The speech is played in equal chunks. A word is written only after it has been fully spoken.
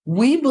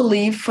We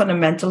believe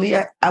fundamentally,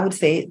 I would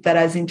say, that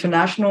as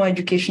international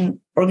education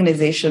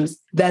organizations,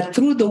 that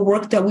through the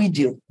work that we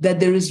do,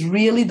 that there is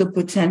really the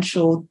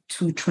potential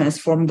to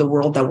transform the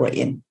world that we're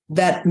in.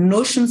 That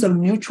notions of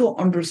mutual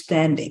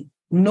understanding,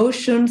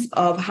 notions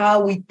of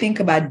how we think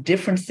about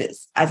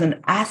differences as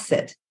an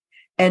asset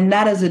and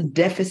not as a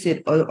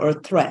deficit or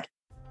threat.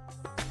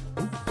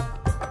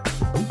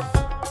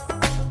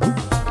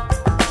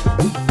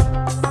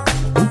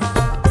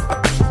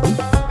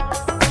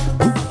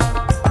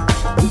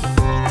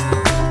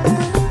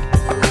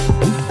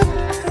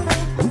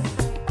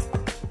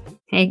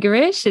 Hey,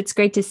 Girish, it's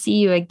great to see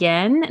you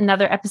again.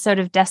 Another episode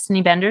of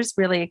Destiny Benders.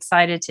 Really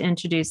excited to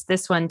introduce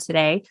this one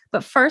today.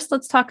 But first,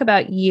 let's talk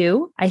about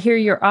you. I hear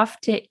you're off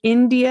to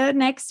India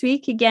next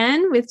week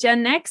again with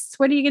Gen Next.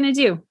 What are you going to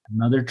do?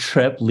 Another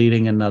trip,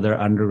 leading another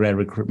undergrad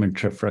recruitment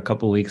trip for a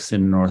couple of weeks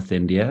in North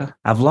India.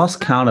 I've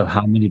lost count of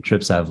how many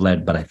trips I've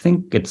led, but I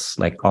think it's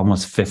like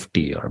almost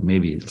 50 or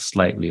maybe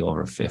slightly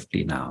over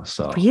 50 now.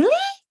 So really?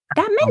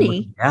 That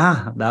many?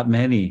 Yeah, that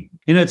many.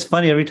 You know, it's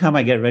funny. Every time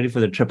I get ready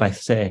for the trip, I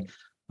say,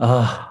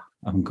 oh,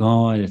 I'm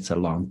going. It's a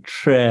long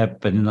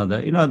trip, and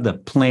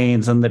the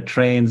planes and the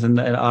trains and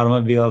the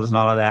automobiles and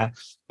all of that.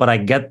 But I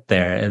get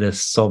there, it is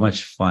so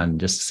much fun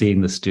just seeing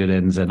the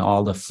students and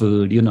all the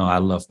food. You know, I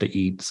love to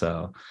eat,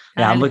 so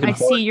yeah, I'm looking. I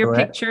see your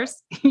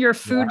pictures, your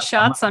food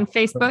shots on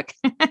Facebook.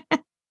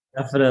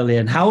 Definitely.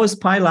 And how was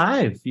Pi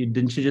Live?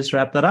 Didn't you just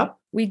wrap that up?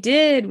 We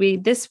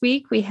did. This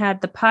week we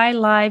had the Pi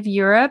Live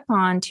Europe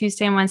on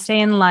Tuesday and Wednesday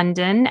in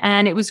London,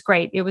 and it was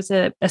great. It was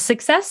a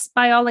success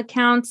by all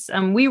accounts.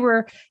 We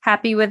were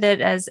happy with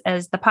it as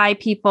the Pi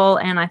people,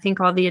 and I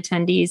think all the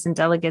attendees and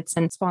delegates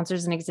and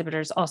sponsors and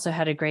exhibitors also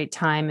had a great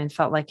time and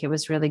felt like it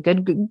was really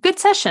good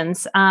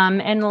sessions,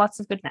 and lots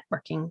of good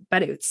networking.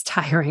 But it's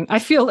tiring. I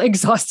feel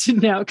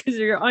exhausted now because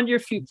you're on your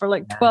feet for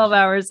like 12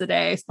 hours a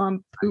day. So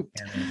I'm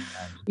pooped.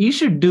 You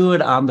should do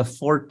it on the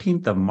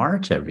 14th of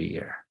March every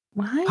year.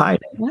 What? Pi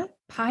Day. What?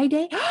 Pi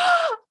Day?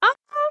 Oh,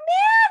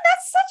 man,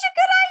 that's such a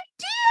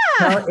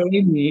good idea. Tell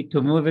Amy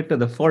to move it to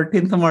the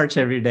 14th of March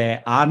every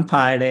day on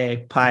Pi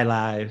Day, Pi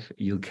Live,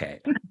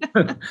 UK.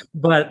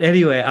 But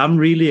anyway, I'm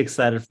really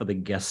excited for the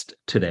guest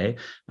today.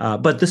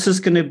 But this is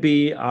going to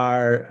be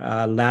our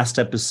last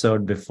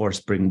episode before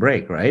spring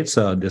break, right?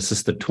 So this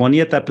is the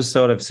 20th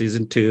episode of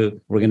season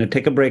 2. We're going to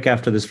take a break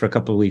after this for a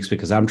couple of weeks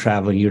because I'm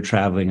traveling, you're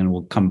traveling, and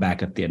we'll come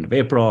back at the end of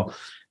April.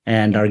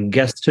 And our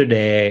guest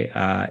today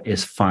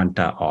is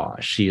Fanta Aw.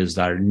 She is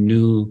our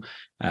new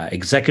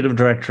executive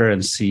director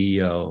and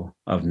CEO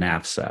of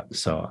NAFSA.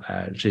 So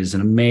she's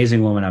an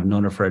amazing woman. I've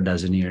known her for a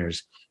dozen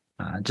years.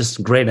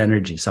 Just great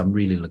energy. So I'm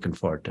really looking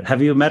forward to it.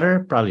 Have you met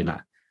her? Probably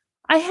not.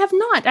 I have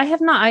not.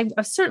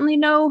 I certainly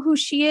know who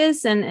she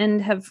is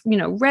and have,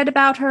 read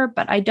about her,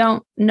 but I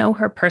don't know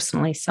her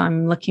personally. So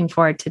I'm looking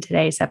forward to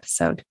today's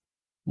episode.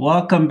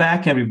 Welcome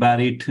back,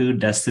 everybody, to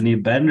Destiny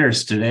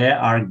Benders. Today,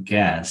 our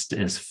guest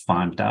is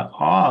Fanta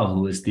Aw,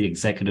 who is the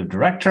executive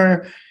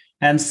director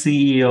and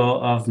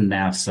CEO of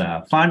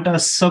NAFSA. Fanta,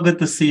 so good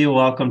to see you.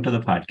 Welcome to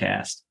the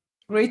podcast.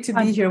 Great to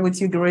be here with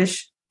you,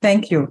 Girish.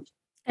 Thank you.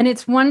 And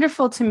it's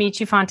wonderful to meet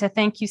you, Fanta.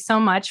 Thank you so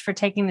much for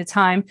taking the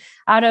time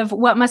out of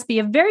what must be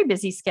a very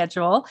busy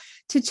schedule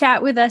to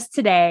chat with us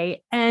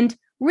today and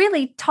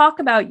really talk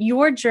about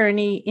your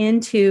journey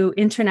into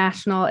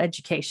international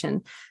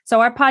education.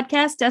 So our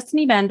podcast,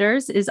 Destiny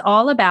Benders, is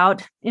all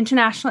about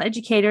international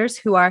educators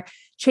who are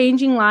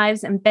changing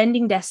lives and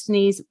bending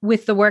destinies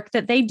with the work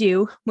that they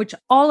do, which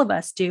all of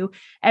us do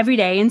every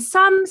day in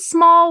some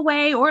small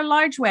way or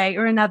large way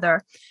or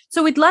another.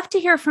 So we'd love to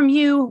hear from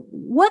you.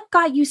 What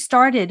got you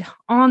started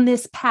on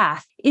this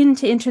path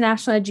into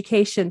international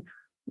education?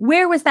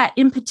 Where was that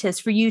impetus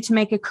for you to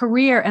make a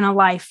career and a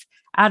life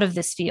out of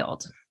this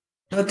field?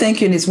 Well,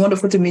 thank you. And it's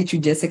wonderful to meet you,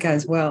 Jessica,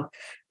 as well.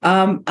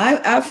 I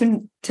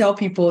often tell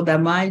people that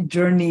my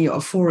journey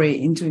or foray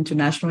into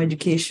international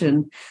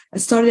education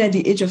started at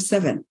the age of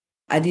 7.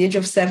 At the age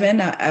of 7,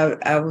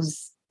 I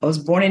was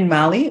born in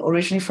Mali,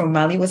 originally from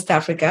Mali, West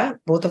Africa.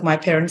 Both of my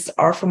parents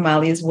are from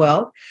Mali as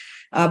well.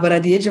 But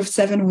at the age of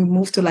 7, we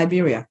moved to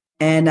Liberia.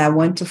 And I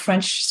went to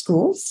French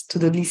schools, to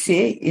the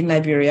lycée in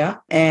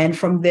Liberia. And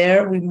from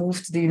there, we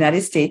moved to the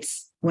United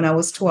States when I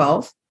was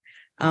 12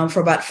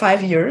 for about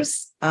 5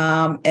 years.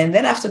 And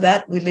then after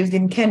that, we lived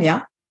in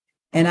Kenya.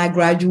 And I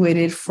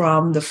graduated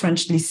from the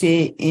French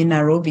lycée in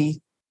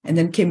Nairobi and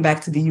then came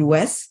back to the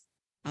US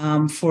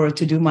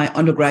to do my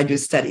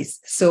undergraduate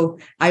studies. So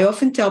I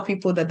often tell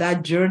people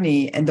that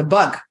journey and the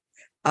bug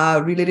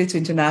related to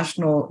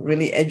international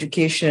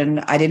education,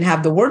 I didn't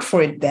have the word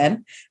for it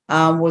then,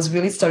 was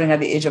really starting at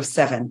the age of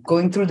 7,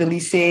 going through the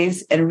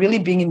lycées and really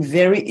being in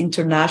very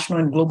international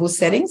and global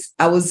settings.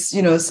 I was,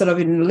 sort of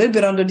in a little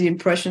bit under the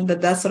impression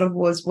that sort of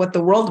was what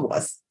the world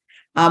was.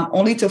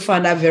 Only to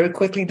find out very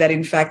quickly that,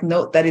 in fact,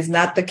 no, that is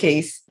not the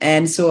case.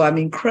 And so I'm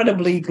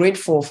incredibly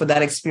grateful for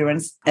that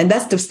experience. And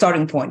that's the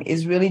starting point,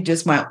 is really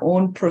just my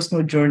own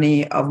personal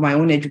journey of my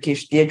own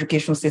education, the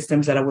educational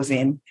systems that I was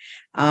in,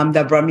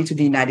 that brought me to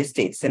the United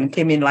States and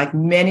came in like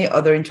many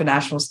other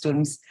international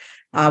students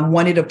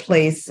wanted a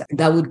place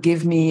that would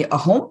give me a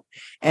home,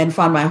 and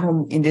found my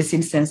home in this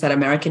instance at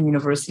American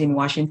University in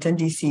Washington,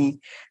 D.C.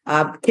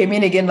 Came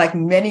in again, like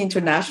many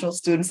international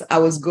students, I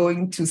was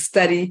going to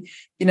study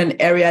in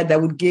an area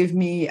that would give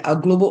me a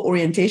global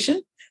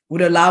orientation,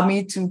 would allow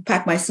me to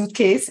pack my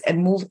suitcase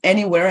and move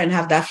anywhere and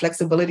have that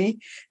flexibility.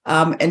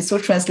 And so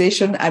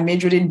translation, I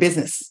majored in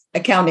business,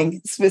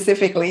 accounting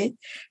specifically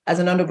as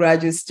an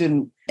undergraduate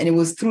student. And it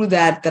was through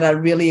that I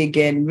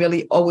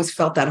really always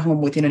felt at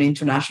home within an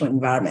international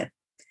environment.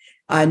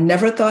 I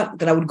never thought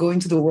that I would go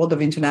into the world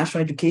of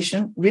international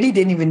education, really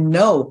didn't even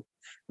know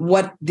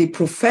what the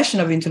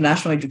profession of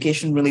international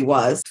education really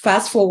was.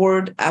 Fast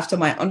forward after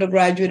my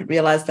undergraduate,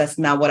 realized that's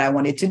not what I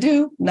wanted to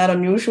do, not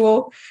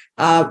unusual.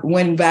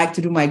 Went back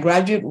to do my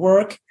graduate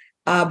work.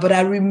 But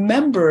I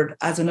remembered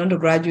as an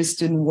undergraduate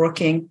student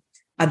working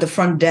at the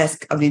front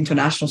desk of the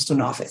International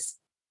Student Office.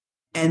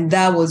 And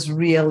that was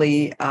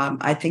really,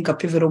 I think, a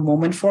pivotal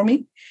moment for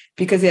me,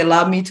 because it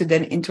allowed me to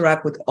then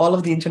interact with all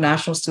of the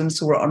international students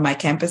who were on my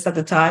campus at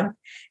the time.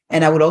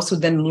 And I would also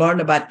then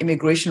learn about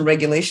immigration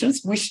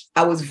regulations, which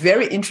I was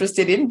very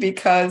interested in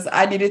because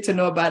I needed to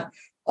know about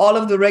all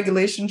of the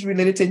regulations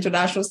related to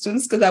international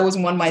students because I was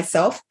one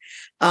myself.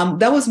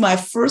 That was my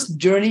first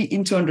journey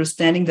into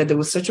understanding that there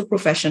was such a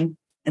profession,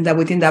 and that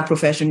within that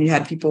profession, you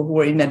had people who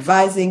were in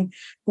advising,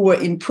 who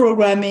were in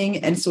programming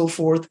and so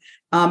forth.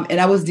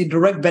 And I was the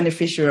direct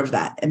beneficiary of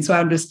that. And so I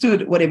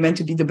understood what it meant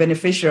to be the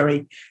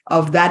beneficiary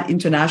of that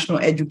international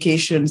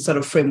education sort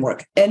of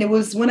framework. And it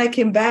was when I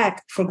came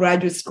back for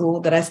graduate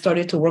school that I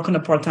started to work on a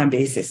part-time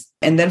basis.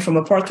 And then from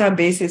a part-time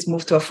basis,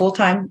 moved to a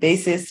full-time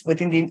basis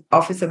within the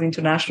Office of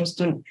International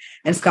Student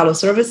and Scholar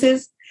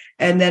Services,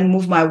 and then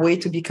moved my way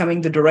to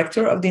becoming the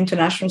director of the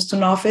International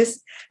Student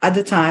Office at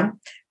the time.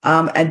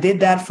 I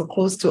did that for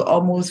close to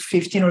almost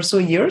 15 or so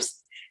years.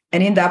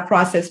 And in that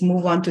process,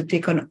 move on to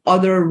take on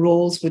other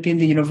roles within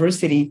the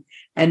university,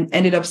 and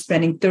ended up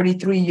spending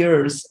 33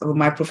 years of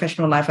my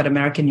professional life at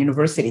American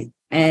University.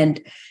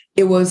 And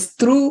it was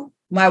through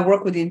my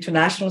work with the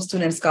International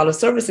Student and Scholar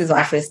Services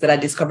Office that I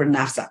discovered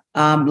NAFSA.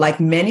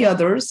 Like many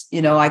others,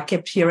 I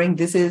kept hearing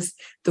this is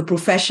the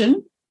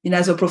profession.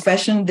 As a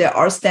profession, there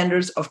are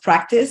standards of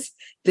practice.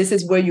 This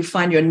is where you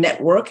find your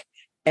network.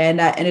 And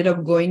I ended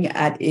up going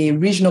at a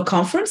regional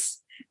conference.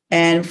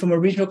 And from a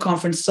regional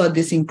conference, saw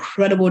this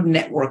incredible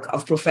network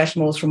of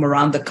professionals from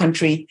around the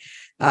country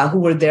who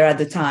were there at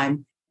the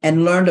time,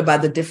 and learned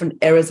about the different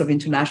areas of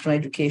international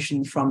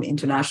education, from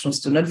international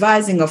student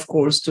advising, of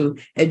course, to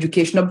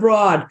education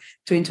abroad,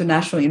 to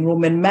international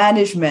enrollment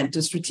management,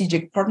 to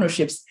strategic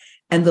partnerships.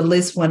 And the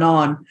list went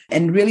on,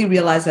 and really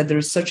realized that there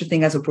is such a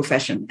thing as a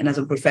profession, and as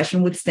a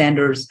profession with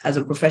standards, as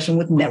a profession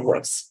with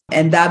networks.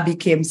 And that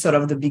became sort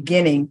of the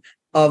beginning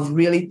of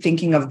really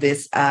thinking of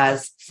this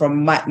as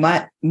from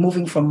my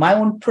moving from my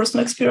own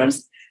personal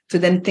experience to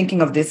then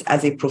thinking of this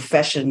as a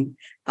profession.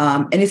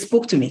 And it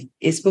spoke to me.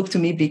 It spoke to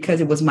me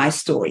because it was my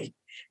story.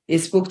 It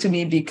spoke to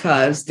me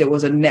because there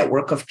was a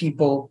network of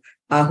people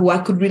who I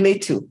could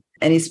relate to.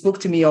 And it spoke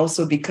to me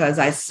also because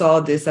I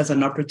saw this as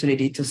an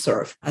opportunity to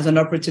serve, as an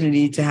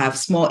opportunity to have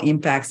small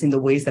impacts in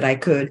the ways that I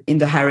could in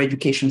the higher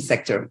education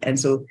sector. And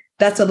so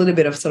that's a little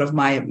bit of sort of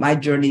my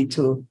journey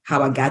to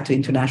how I got to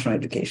international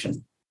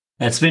education.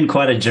 It's been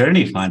quite a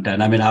journey, Fanta.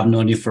 And I mean, I've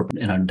known you for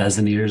a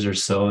dozen years or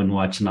so, and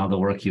watching all the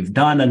work you've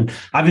done. And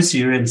obviously,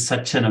 you're in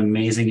such an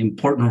amazing,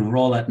 important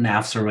role at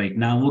NAFSA right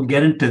now. We'll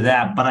get into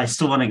that, but I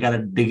still want to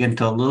dig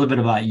into a little bit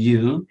about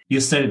you. You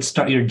said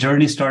your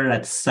journey started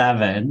at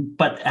 7,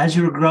 but as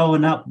you were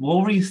growing up,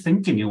 what were you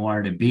thinking you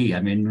wanted to be? I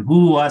mean,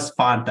 who was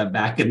Fanta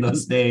back in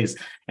those days?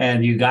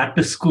 And you got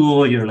to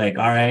school, you're like,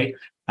 all right,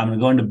 I'm going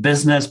to go into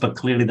business, but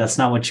clearly that's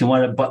not what you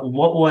wanted. But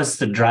what was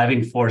the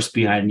driving force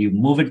behind you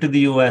moving to the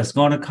US,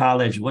 going to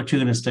college, what you're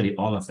going to study,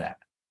 all of that?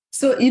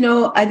 So,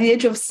 at the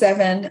age of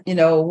 7,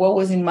 what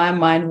was in my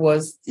mind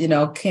was,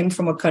 came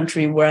from a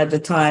country where at the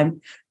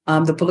time,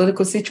 the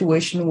political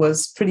situation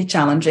was pretty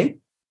challenging.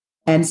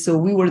 And so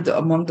we were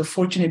among the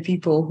fortunate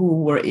people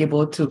who were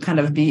able to kind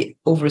of be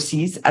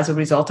overseas as a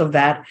result of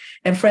that.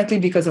 And frankly,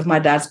 because of my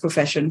dad's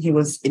profession, he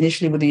was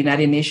initially with the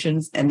United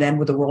Nations and then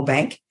with the World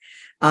Bank.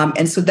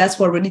 And so that's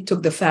what really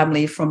took the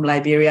family from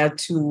Liberia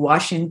to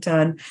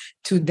Washington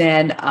to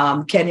then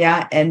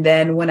Kenya. And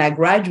then when I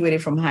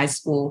graduated from high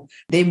school,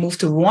 they moved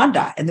to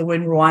Rwanda, and they were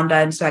in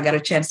Rwanda. And so I got a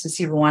chance to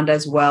see Rwanda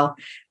as well.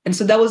 And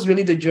so that was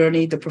really the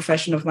journey, the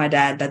profession of my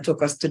dad that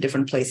took us to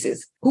different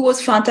places. Who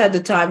was Fanta at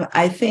the time?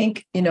 I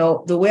think,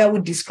 the way I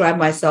would describe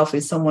myself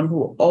is someone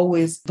who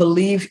always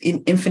believed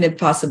in infinite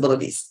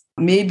possibilities.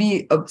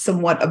 Maybe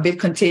somewhat a bit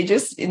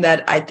contagious in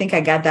that I think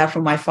I got that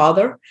from my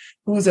father,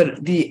 who's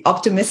the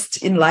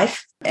optimist in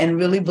life, and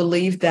really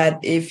believed that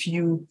if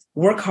you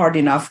work hard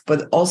enough,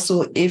 but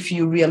also if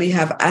you really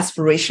have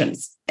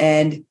aspirations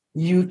and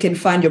you can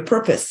find your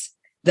purpose,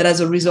 that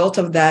as a result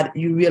of that,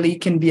 you really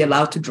can be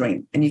allowed to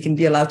dream, and you can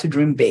be allowed to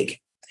dream big.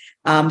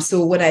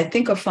 So when I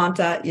think of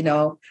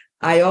Fanta,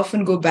 I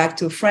often go back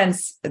to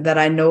friends that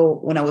I know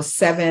when I was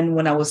 7,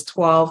 when I was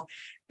 12,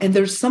 and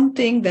there's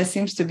something that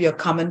seems to be a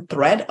common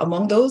thread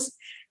among those.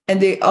 And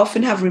they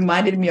often have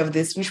reminded me of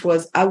this, which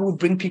was I would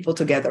bring people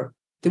together.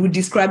 They would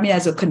describe me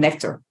as a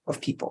connector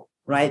of people,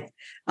 right?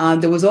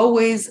 There was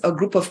always a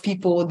group of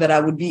people that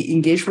I would be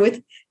engaged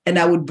with, and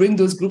I would bring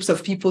those groups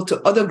of people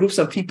to other groups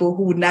of people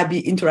who would not be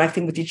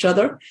interacting with each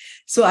other.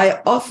 So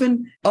I often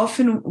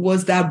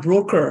was that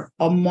broker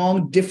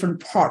among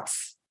different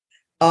parts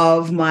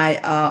of my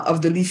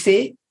of the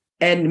lycée.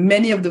 And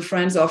many of the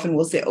friends often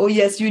will say, oh,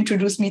 yes, you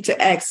introduced me to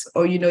X,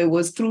 or, it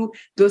was through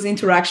those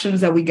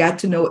interactions that we got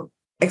to know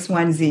X,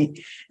 Y, and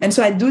Z. And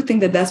so I do think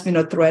that that's been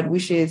a thread,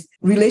 which is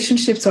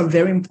relationships are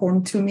very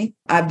important to me.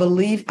 I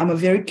believe I'm a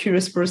very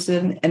curious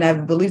person, and I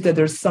believe that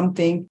there's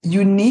something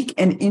unique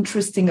and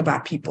interesting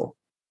about people,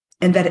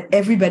 and that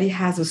everybody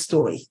has a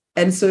story.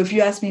 And so if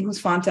you ask me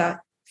who's Fanta,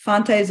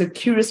 Fanta is a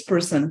curious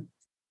person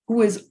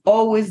who is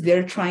always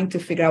there trying to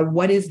figure out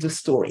what is the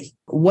story,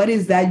 what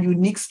is that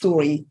unique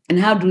story, and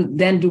how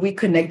do we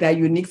connect that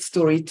unique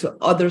story to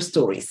other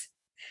stories?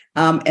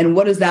 And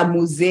what does that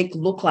mosaic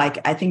look like?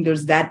 I think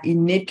there's that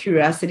innate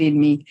curiosity in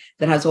me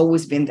that has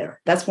always been there.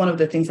 That's one of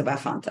the things about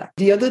Fanta.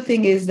 The other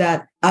thing is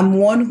that I'm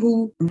one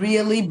who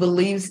really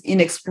believes in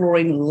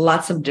exploring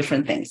lots of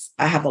different things.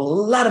 I have a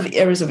lot of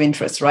areas of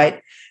interest,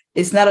 right?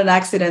 It's not an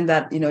accident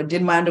that,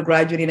 did my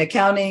undergraduate in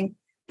accounting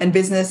and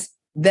business,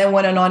 then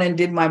went on and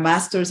did my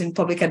master's in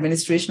public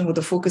administration with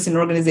a focus in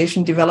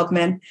organization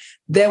development,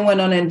 then went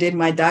on and did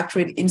my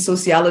doctorate in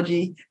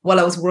sociology while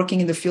I was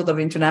working in the field of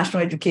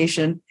international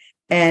education.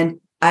 And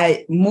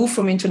I moved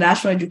from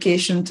international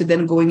education to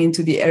then going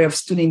into the area of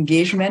student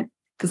engagement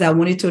because I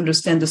wanted to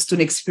understand the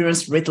student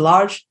experience writ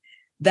large.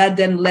 That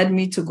then led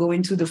me to go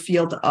into the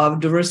field of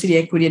diversity,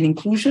 equity, and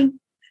inclusion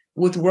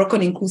with work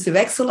on inclusive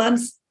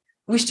excellence,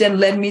 which then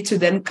led me to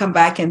then come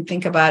back and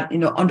think about,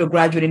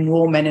 undergraduate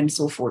enrollment and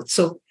so forth.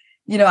 So,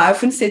 I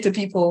often say to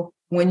people,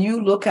 when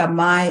you look at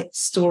my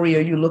story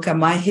or you look at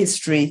my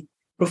history,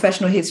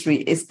 professional history,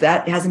 it's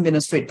that it hasn't been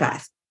a straight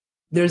path.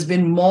 There's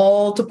been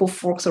multiple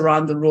forks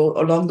along the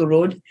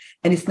road,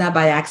 and it's not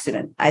by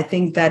accident. I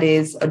think that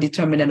is a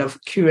determinant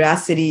of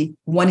curiosity,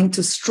 wanting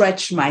to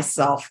stretch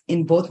myself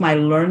in both my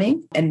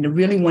learning and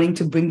really wanting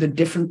to bring the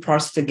different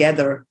parts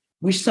together,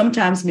 which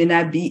sometimes may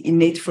not be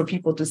innate for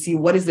people to see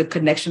what is the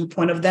connection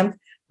point of them,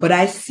 but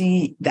I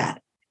see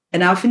that.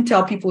 And I often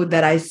tell people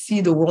that I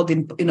see the world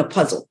in a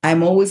puzzle.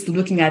 I'm always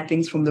looking at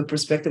things from the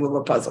perspective of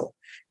a puzzle.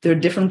 There are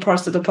different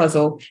parts of the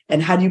puzzle,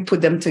 and how do you put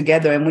them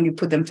together? And when you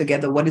put them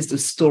together, what is the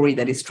story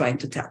that it's trying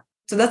to tell?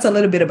 So that's a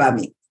little bit about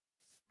me.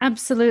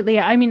 Absolutely.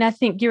 I mean, I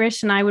think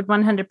Girish and I would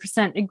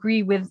 100%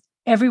 agree with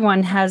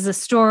everyone has a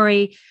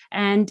story,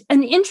 and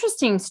an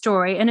interesting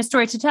story and a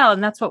story to tell.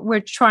 And that's what we're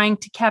trying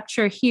to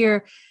capture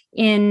here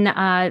in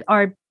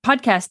our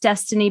podcast,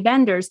 Destiny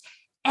Benders.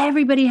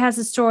 Everybody has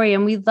a story,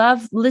 and we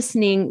love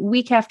listening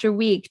week after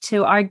week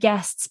to our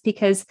guests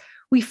because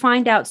we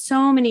find out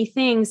so many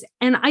things.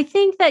 And I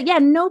think that,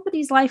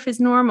 nobody's life is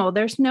normal.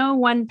 There's no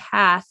one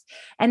path.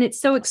 And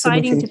it's so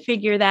exciting to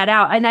figure that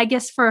out. And I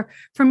guess for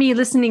me,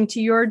 listening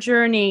to your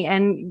journey,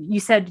 and you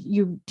said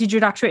you did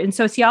your doctorate in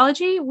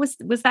sociology, was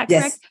that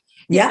yes. correct?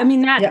 Yeah. I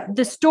mean,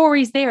 the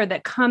stories there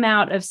that come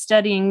out of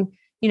studying,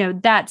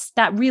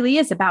 that really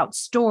is about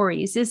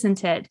stories,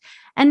 isn't it?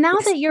 And now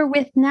that you're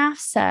with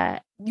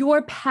NAFSA,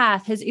 your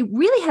path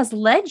really has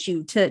led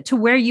you to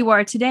where you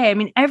are today. I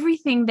mean,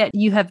 everything that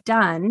you have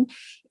done,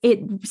 it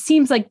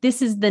seems like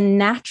this is the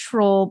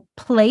natural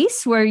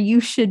place where you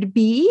should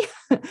be.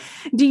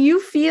 Do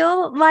you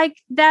feel like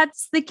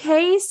that's the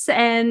case,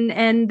 and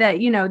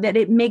that, that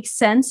it makes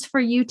sense for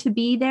you to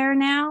be there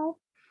now?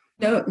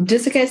 No,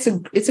 Jessica,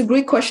 it's a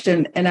great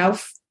question. And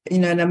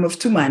and I'm of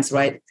two minds,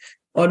 right?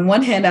 On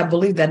one hand, I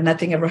believe that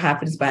nothing ever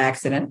happens by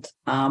accident.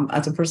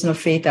 As a person of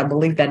faith, I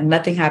believe that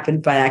nothing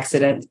happened by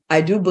accident.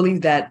 I do believe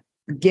that,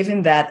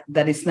 given that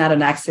it's not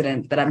an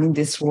accident, that I'm in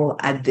this role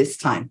at this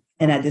time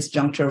and at this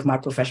juncture of my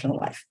professional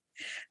life.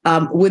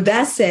 With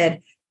that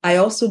said, I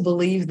also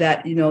believe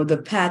that,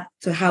 the path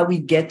to how we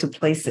get to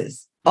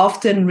places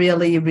often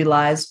really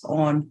relies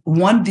on,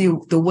 one,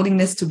 the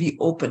willingness to be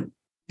open,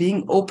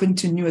 being open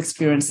to new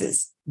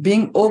experiences,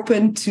 being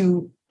open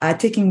to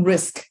taking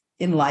risk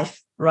in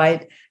life,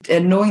 right?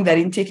 And knowing that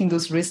in taking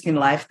those risks in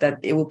life, that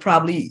it will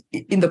probably,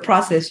 in the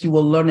process, you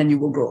will learn and you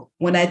will grow.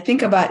 When I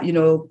think about,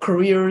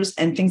 careers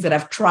and things that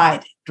I've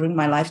tried during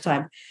my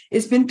lifetime,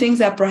 it's been things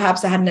that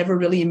perhaps I had never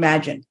really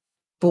imagined.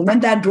 But when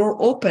that door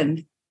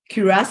opened,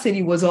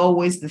 curiosity was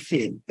always the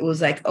thing. It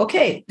was like,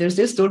 okay, there's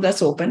this door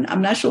that's open.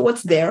 I'm not sure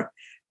what's there,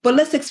 but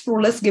let's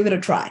explore, let's give it a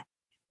try.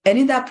 And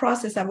in that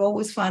process, I've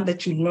always found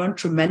that you learn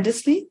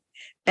tremendously.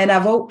 And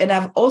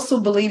I've also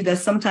believed that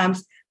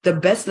sometimes the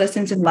best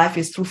lessons in life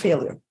is through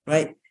failure,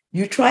 right?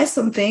 You try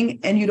something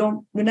and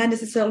you're not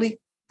necessarily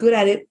good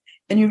at it.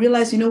 And you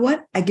realize, you know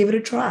what? I give it a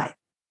try.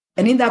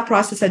 And in that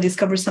process, I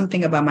discovered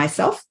something about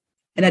myself,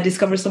 and I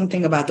discovered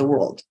something about the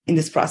world in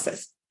this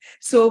process.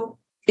 So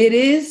it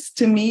is,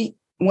 to me,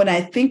 when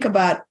I think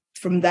about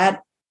from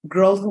that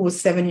girl who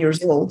was 7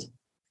 years old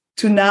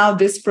to now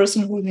this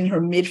person who's in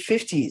her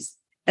mid-50s,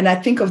 and I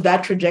think of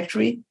that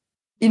trajectory,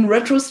 in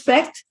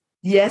retrospect,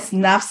 yes,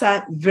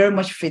 NAFSA very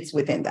much fits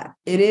within that.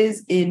 It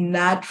is a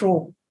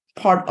natural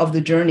part of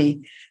the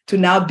journey to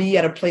now be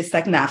at a place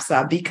like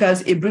NAFSA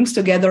because it brings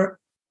together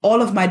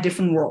all of my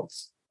different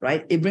worlds,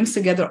 right? It brings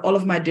together all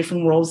of my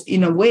different worlds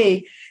in a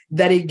way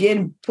that,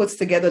 again, puts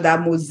together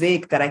that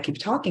mosaic that I keep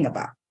talking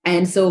about.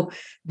 And so,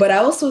 but I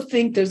also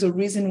think there's a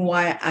reason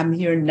why I'm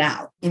here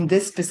now in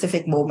this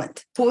specific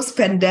moment,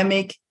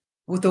 post-pandemic,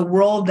 with a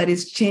world that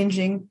is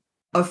changing,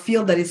 a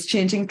field that is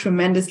changing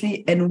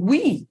tremendously. And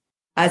we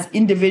as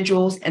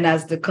individuals and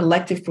as the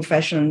collective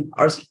profession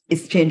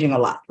is changing a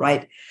lot,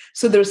 right?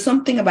 So there's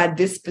something about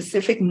this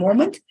specific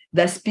moment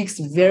that speaks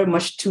very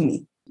much to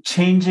me.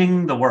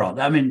 Changing the world.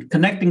 I mean,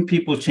 connecting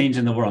people,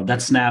 changing the world.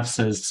 That's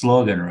NAFSA's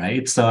slogan,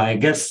 right? So I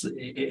guess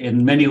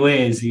in many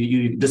ways,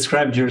 you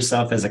described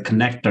yourself as a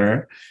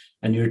connector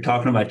and you're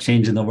talking about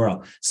changing the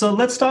world. So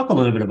let's talk a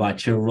little bit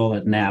about your role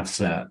at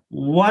NAFSA.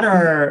 What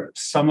are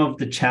some of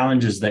the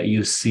challenges that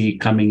you see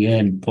coming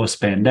in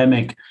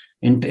post-pandemic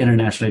into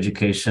international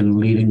education,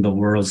 leading the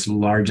world's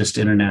largest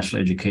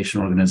international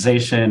education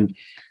organization?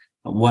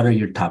 What are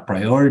your top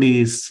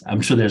priorities?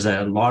 I'm sure there's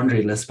a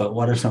laundry list, but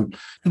what are some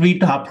 3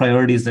 top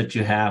priorities that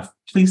you have?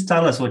 Please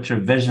tell us what your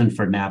vision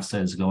for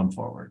NAFSA is going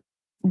forward.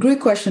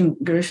 Great question,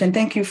 Girish, and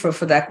thank you for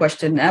that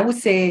question. I would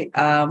say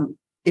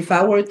if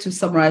I were to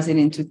summarize it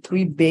into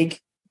 3 big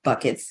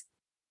buckets,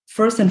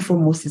 first and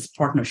foremost is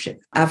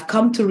partnership. I've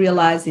come to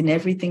realize in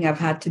everything I've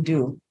had to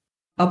do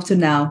up to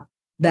now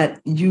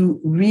that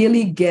you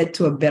really get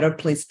to a better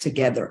place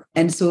together.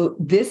 And so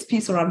this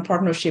piece around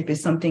partnership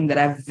is something that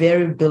I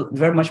very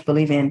much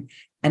believe in,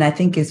 and I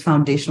think is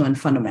foundational and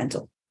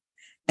fundamental.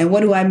 And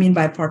what do I mean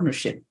by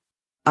partnership?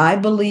 I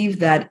believe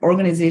that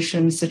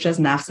organizations such as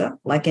NAFSA,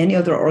 like any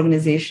other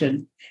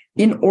organization,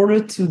 in order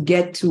to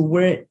get to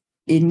where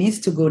it needs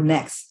to go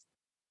next,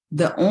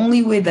 the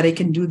only way that it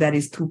can do that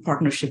is through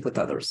partnership with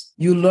others.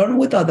 You learn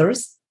with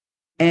others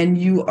and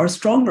you are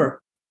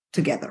stronger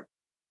together.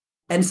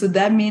 And so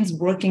that means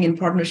working in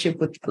partnership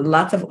with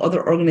lots of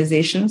other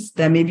organizations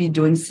that may be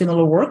doing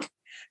similar work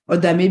or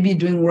that may be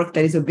doing work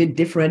that is a bit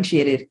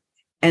differentiated.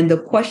 And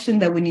the question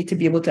that we need to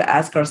be able to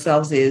ask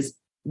ourselves is,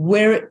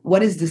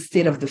 what is the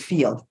state of the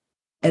field?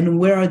 And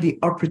where are the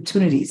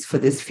opportunities for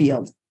this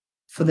field,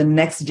 for the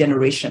next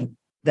generation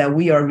that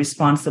we are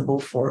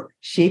responsible for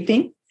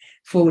shaping,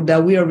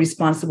 that we are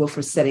responsible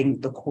for setting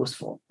the course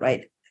for,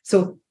 right?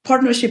 So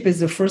partnership is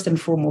the first and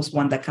foremost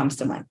one that comes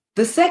to mind.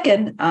 The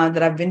second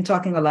that I've been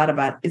talking a lot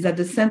about is that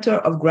the center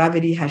of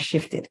gravity has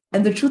shifted.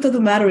 And the truth of the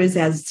matter is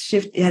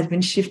it has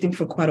been shifting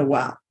for quite a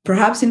while.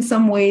 Perhaps in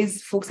some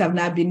ways, folks have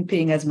not been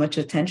paying as much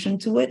attention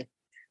to it,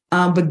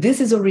 but this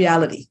is a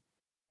reality.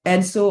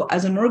 And so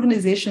as an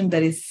organization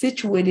that is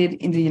situated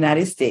in the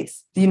United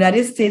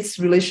States'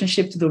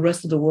 relationship to the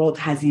rest of the world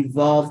has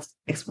evolved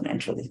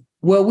exponentially.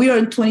 Where we are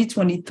in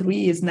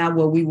 2023 is not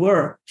where we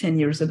were 10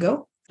 years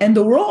ago. And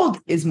the world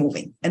is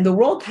moving, and the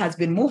world has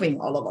been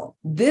moving all along.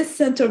 This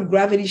center of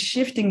gravity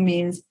shifting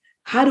means,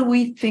 how do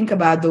we think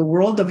about the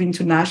world of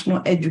international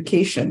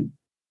education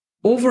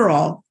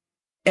overall,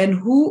 and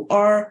who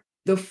are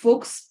the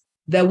folks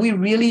that we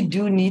really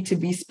do need to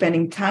be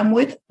spending time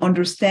with,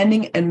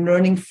 understanding and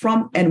learning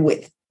from and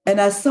with.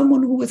 And as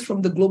someone who is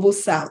from the global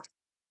South,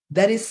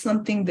 that is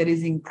something that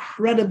is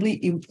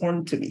incredibly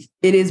important to me.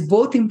 It is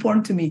both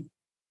important to me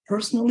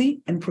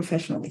personally and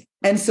professionally.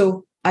 And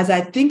so as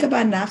I think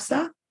about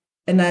NAFSA,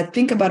 and I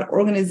think about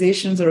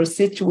organizations that are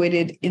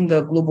situated in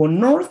the global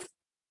North,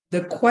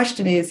 the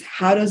question is,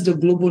 how does the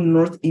global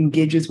North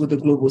engages with the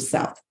global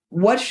South?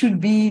 What should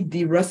be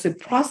the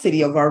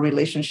reciprocity of our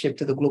relationship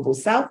to the global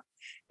South?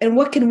 And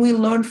what can we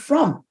learn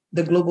from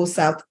the global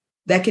South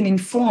that can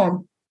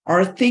inform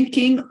our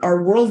thinking, our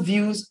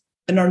worldviews,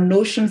 and our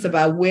notions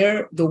about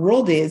where the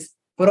world is,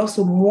 but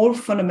also more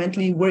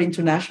fundamentally, where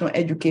international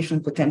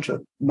education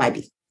potential might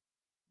be?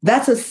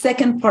 That's a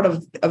second part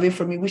of it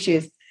for me, which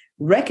is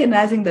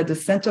recognizing that the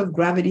center of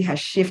gravity has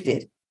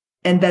shifted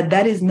and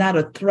that is not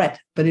a threat,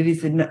 but it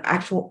is an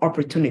actual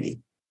opportunity.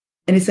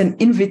 And it's an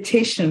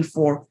invitation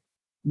for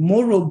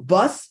more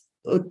robust,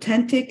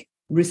 authentic,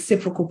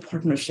 reciprocal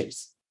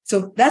partnerships.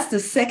 So that's the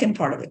second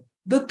part of it.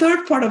 The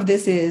third part of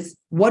this is,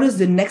 what does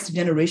the next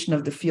generation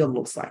of the field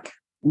looks like?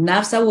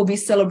 NAFSA will be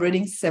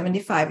celebrating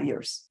 75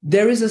 years.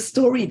 There is a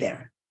story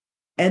there,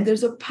 and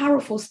there's a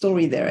powerful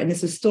story there, and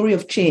it's a story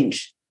of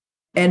change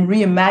and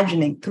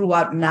reimagining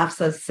throughout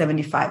NAFSA's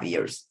 75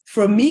 years.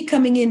 For me,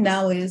 coming in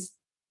now is,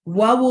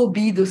 what will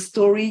be the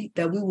story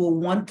that we will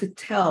want to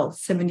tell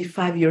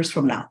 75 years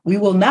from now? We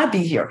will not be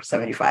here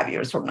 75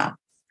 years from now.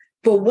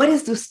 But what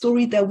is the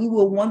story that we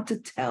will want to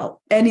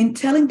tell? And in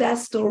telling that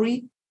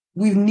story,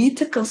 we need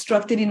to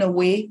construct it in a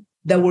way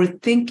that we're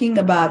thinking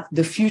about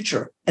the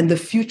future and the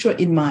future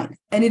in mind.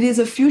 And it is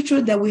a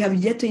future that we have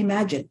yet to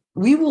imagine.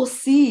 We will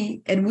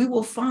see and we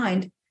will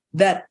find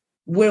that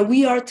where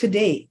we are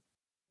today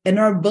and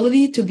our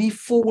ability to be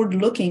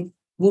forward-looking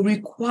will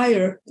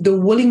require the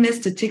willingness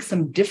to take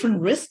some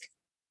different risk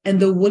and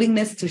the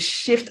willingness to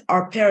shift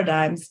our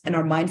paradigms and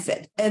our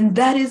mindset. And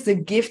that is the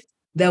gift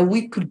that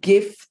we could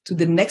give to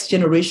the next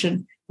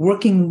generation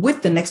working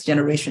with the next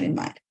generation in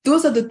mind.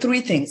 Those are the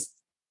three things: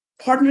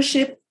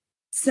 partnership,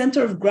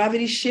 center of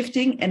gravity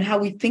shifting, and how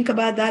we think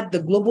about that,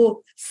 the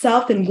global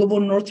South and global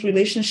North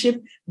relationship.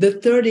 The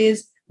third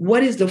is,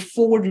 what is the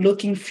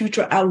forward-looking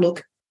future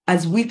outlook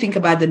as we think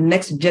about the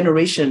next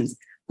generations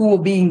who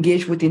will be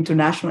engaged with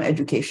international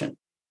education?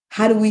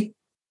 How do we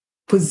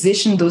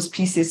position those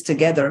pieces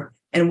together?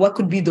 And what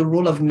could be the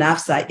role of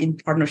NAFSA in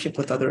partnership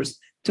with others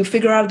to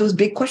figure out those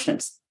big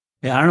questions?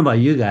 Yeah, I don't know about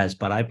you guys,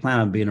 but I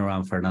plan on being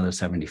around for another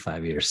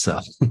 75 years.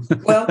 So,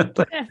 well,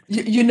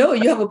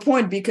 you have a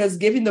point, because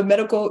given the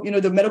medical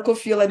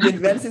field and the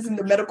advances in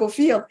the medical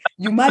field,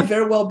 you might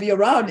very well be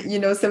around,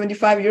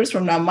 75 years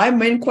from now. My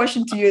main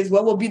question to you is,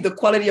 what will be the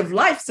quality of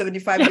life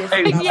 75 years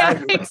from now?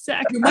 Yeah,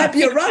 exactly. You might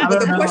be around, but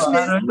the question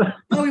is,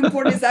 how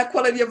important is that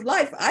quality of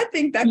life? I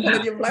think that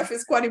quality of life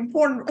is quite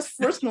important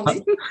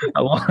personally.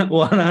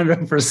 100%,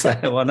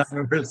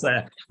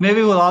 100%.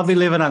 Maybe we'll all be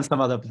living on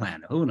some other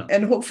planet. Who knows?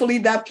 And hopefully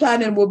that planet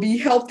will be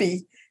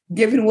healthy,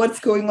 given what's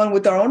going on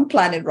with our own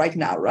planet right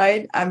now,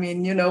 right? I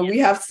mean, we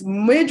have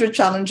major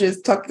challenges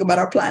talking about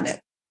our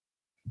planet.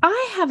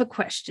 I have a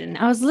question.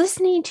 I was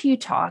listening to you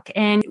talk,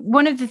 and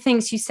one of the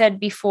things you said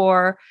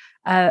before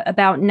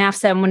about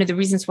NAFSA, and one of the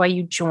reasons why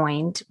you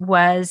joined,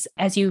 was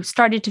as you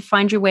started to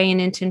find your way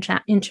into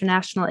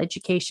international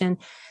education,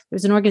 there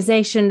was an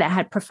organization that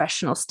had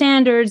professional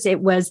standards.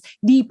 It was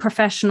the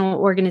professional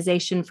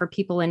organization for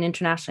people in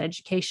international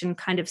education,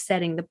 kind of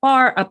setting the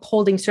bar,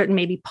 upholding certain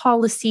maybe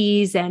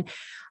policies and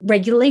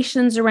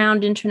regulations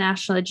around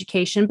international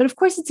education. But of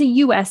course, it's a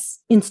U.S.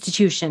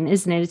 institution,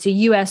 isn't it? It's a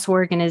U.S.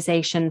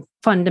 organization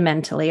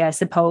fundamentally, I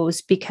suppose,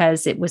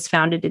 because it was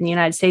founded in the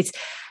United States.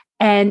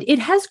 And it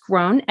has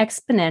grown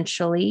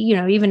exponentially,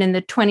 even in the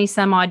 20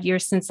 some odd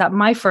years since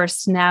my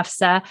first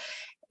NAFSA.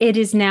 It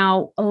is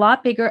now a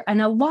lot bigger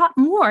and a lot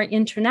more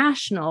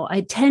international.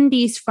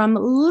 Attendees from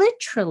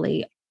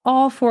literally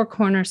all four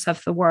corners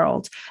of the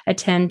world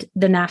attend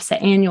the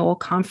NAFSA annual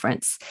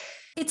conference.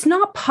 It's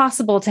not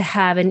possible to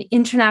have an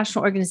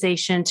international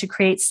organization to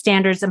create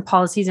standards and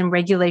policies and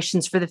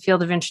regulations for the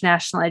field of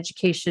international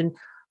education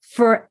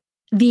for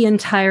the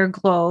entire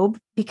globe,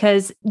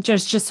 because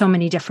there's just so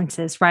many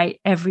differences,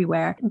 right,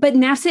 everywhere. But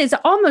NAFSA is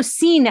almost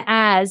seen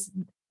as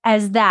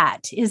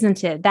that,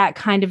 isn't it? That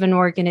kind of an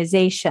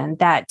organization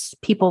that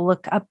people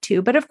look up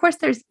to. But of course,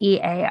 there's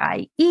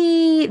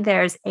EAIE,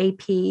 there's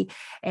APAIE,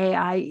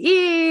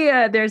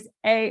 there's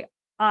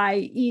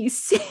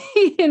IEC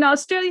in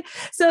Australia.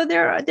 So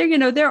there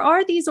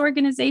are these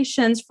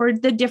organizations for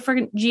the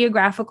different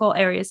geographical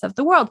areas of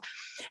the world.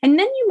 And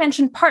then you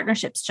mentioned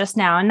partnerships just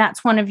now, and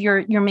that's one of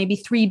your maybe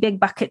three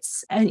big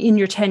buckets in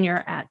your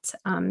tenure at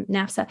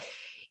NAFSA.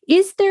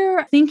 Is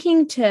there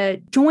thinking to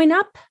join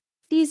up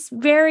these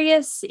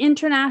various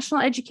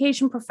international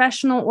education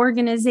professional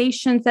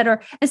organizations that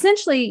are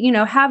essentially,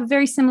 have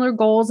very similar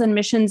goals and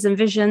missions and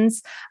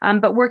visions,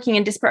 but working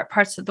in disparate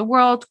parts of the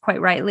world,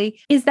 quite rightly?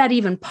 Is that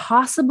even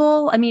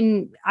possible? I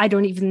mean, I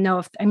don't even know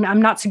if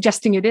I'm not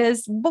suggesting it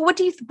is, but what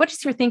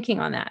is your thinking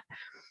on that?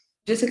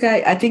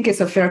 Jessica, I think it's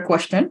a fair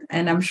question,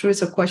 and I'm sure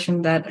it's a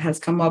question that has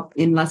come up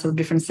in lots of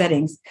different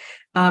settings.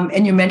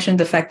 And you mentioned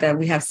the fact that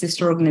we have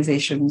sister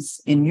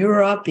organizations in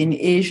Europe, in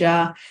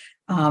Asia,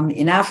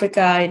 in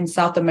Africa, in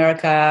South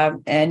America,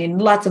 and in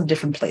lots of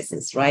different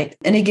places, right?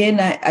 And again,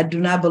 I do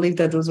not believe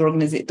that those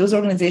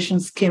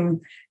organizations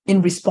came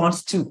in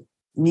response to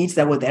needs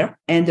that were there,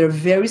 and they're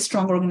very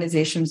strong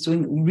organizations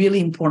doing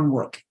really important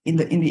work in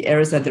the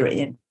areas that they're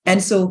in.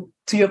 And so,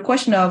 to your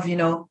question of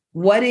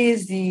what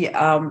is the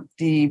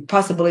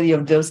possibility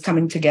of those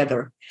coming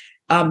together,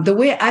 the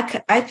way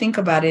I think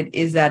about it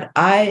is that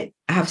I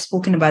have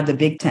spoken about the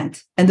big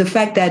tent and the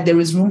fact that there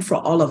is room for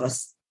all of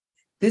us.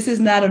 This is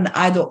not an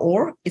either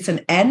or, it's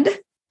an and,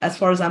 as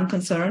far as I'm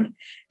concerned.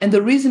 And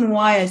the reason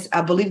why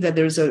I believe that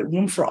there's a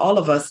room for all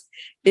of us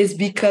is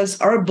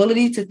because our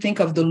ability to think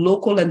of the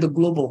local and the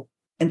global,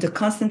 and to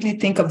constantly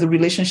think of the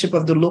relationship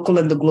of the local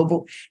and the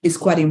global, is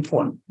quite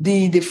important.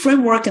 The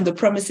framework and the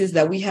premises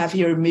that we have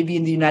here, maybe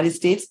in the United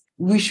States,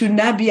 we should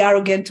not be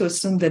arrogant to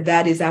assume that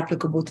that is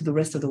applicable to the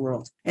rest of the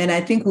world. And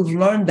I think we've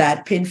learned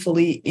that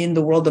painfully in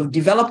the world of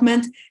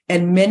development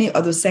and many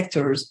other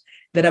sectors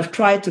that have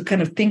tried to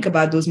kind of think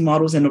about those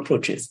models and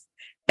approaches.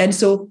 And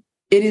so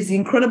it is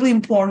incredibly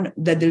important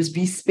that there's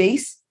be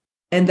space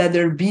and that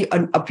there be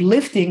an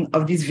uplifting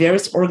of these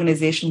various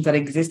organizations that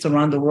exist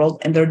around the world,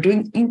 and they're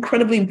doing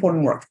incredibly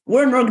important work.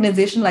 Where an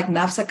organization like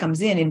NAFSA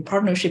comes in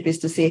partnership is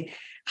to say,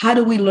 how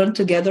do we learn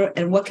together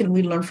and what can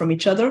we learn from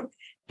each other?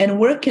 And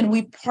where can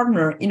we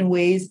partner in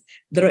ways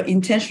that are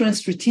intentional and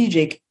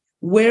strategic,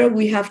 where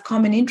we have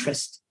common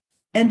interest?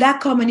 And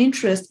that common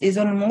interest is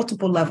on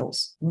multiple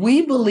levels.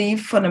 We believe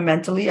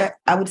fundamentally,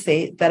 I would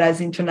say, that as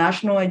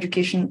international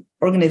education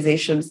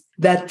organizations,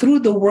 that through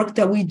the work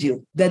that we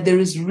do, that there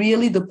is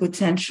really the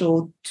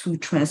potential to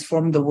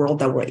transform the world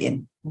that we're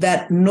in.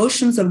 That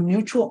notions of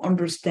mutual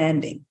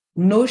understanding,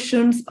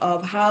 notions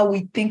of how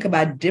we think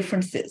about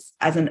differences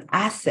as an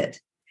asset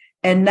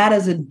and not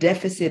as a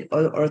deficit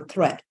or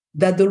threat,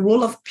 that the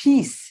role of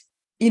peace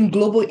in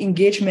global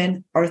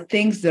engagement are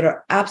things that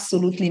are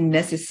absolutely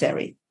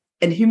necessary.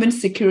 And human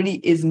security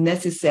is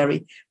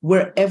necessary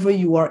wherever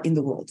you are in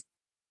the world.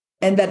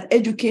 And that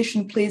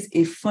education plays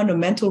a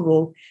fundamental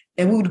role.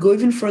 And we would go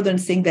even further in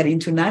saying that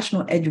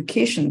international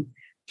education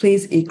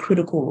plays a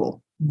critical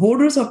role.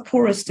 Borders are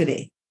porous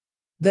today.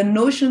 The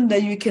notion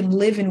that you can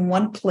live in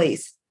one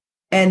place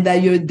and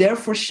that you're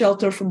therefore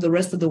sheltered from the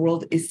rest of the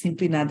world is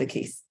simply not the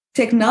case.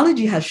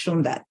 Technology has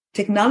shown that.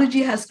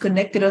 Technology has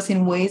connected us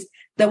in ways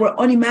that were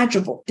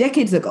unimaginable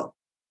decades ago.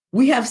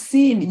 We have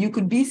seen you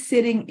could be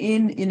sitting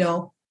in,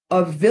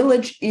 a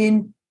village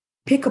in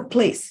pick a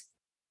place,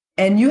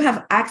 and you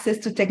have access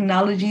to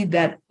technology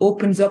that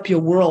opens up your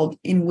world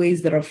in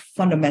ways that are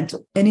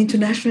fundamental. And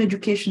international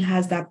education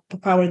has that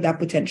power and that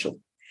potential.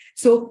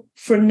 So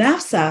for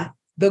NAFSA,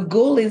 the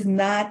goal is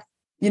not,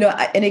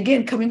 and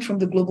again, coming from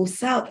the Global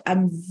South,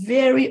 I'm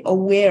very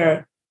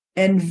aware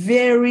and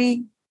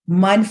very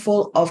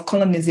mindful of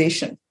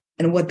colonization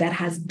and what that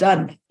has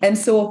done. And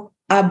so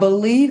I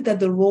believe that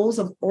the roles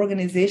of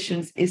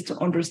organizations is to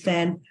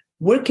understand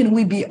where can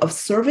we be of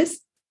service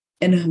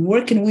and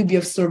where can we be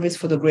of service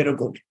for the greater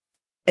good.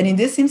 And in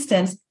this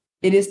instance,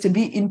 it is to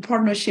be in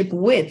partnership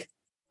with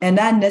and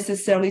not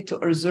necessarily to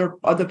usurp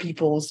other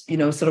people's,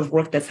 sort of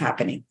work that's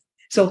happening.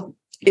 So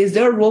is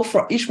there a role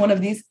for each one of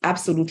these?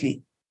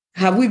 Absolutely.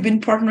 Have we been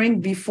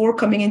partnering before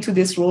coming into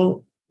this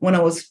role? When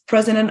I was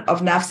president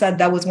of NAFSA,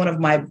 that was one of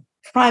my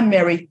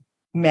primary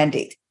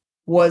mandate,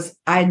 was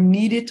I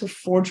needed to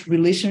forge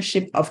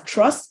relationship of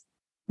trust,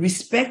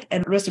 respect,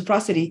 and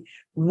reciprocity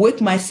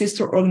with my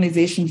sister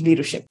organizations'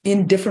 leadership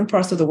in different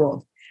parts of the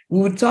world.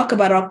 We would talk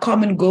about our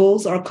common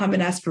goals, our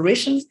common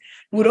aspirations.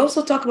 We would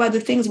also talk about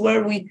the things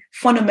where we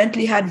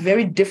fundamentally had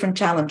very different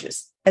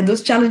challenges. And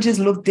those challenges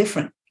look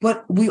different,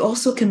 but we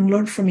also can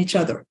learn from each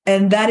other.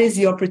 And that is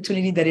the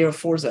opportunity that it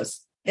affords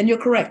us. And you're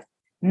correct.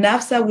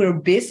 NAFSA, we're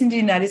based in the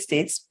United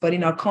States, but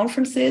in our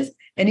conferences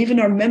and even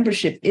our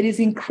membership, it is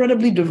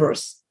incredibly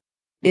diverse.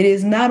 It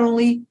is not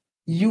only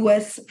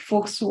US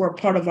folks who are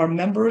part of our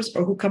members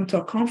or who come to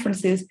our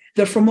conferences,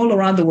 they're from all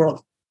around the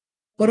world.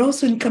 But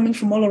also in coming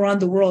from all around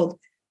the world,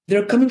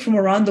 they're coming from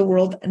around the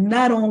world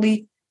not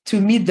only to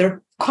meet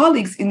their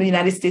colleagues in the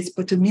United States,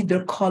 but to meet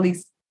their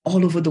colleagues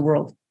all over the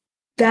world.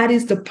 That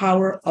is the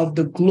power of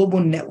the global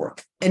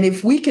network. And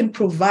if we can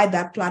provide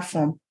that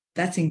platform,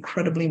 that's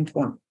incredibly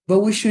important. But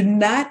we should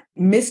not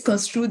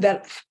misconstrue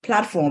that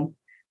platform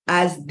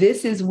as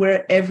this is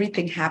where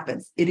everything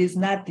happens. It is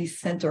not the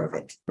center of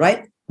it,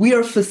 right? We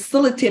are a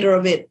facilitator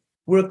of it.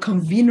 We're a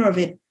convener of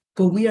it,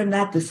 but we are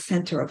not the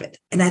center of it.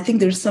 And I think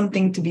there's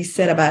something to be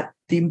said about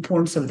the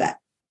importance of that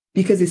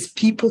because it's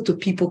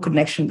people-to-people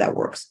connection that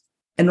works.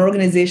 And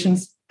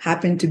organizations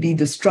happen to be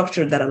the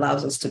structure that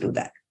allows us to do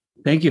that.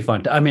 Thank you,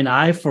 Fanta. I mean,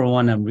 I, for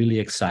one, am really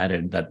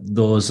excited that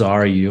those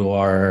are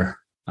your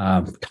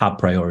top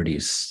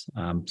priorities.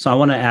 So I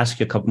want to ask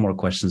you a couple more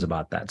questions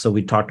about that. So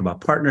we talked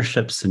about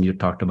partnerships and you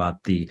talked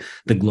about the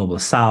Global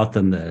South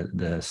and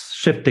the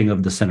shifting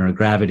of the center of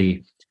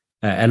gravity.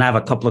 And I have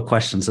a couple of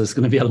questions, so it's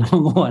going to be a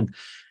long one.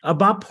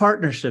 About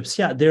partnerships,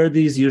 yeah, there are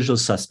these usual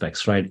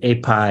suspects, right?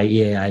 API,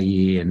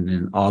 EAIE,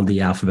 and all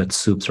the alphabet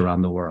soups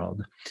around the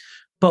world.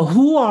 But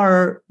who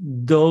are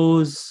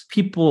those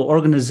people,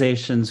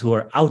 organizations who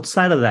are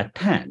outside of that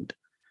tent,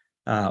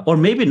 or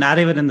maybe not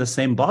even in the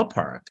same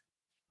ballpark?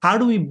 How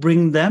do we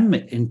bring them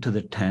into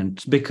the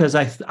tent? Because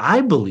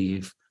I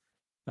believe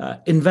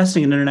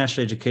investing in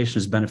international education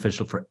is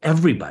beneficial for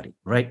everybody,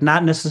 right?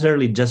 Not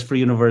necessarily just for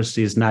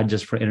universities, not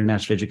just for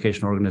international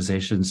education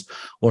organizations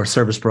or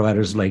service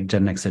providers like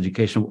Gen Next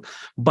Education,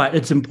 but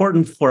it's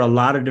important for a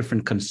lot of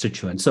different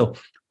constituents. So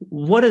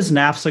what is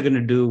NAFSA going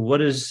to do?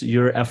 What is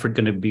your effort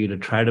going to be to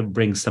try to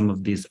bring some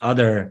of these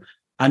other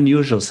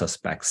unusual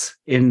suspects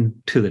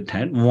into the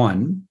tent,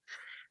 one?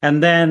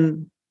 And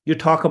then you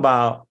talk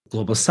about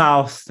Global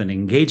South and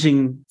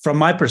engaging. From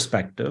my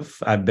perspective,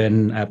 I've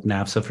been at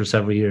NAFSA for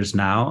several years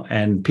now,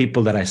 and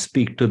people that I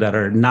speak to that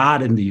are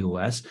not in the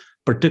US,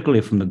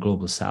 particularly from the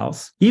Global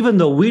South, even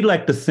though we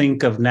like to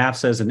think of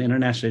NAFSA as an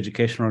international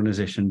education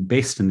organization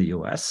based in the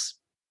US,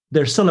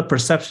 there's still a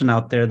perception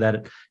out there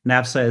that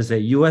NAFSA is a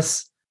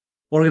US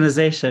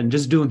organization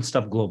just doing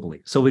stuff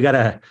globally. So we got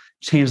to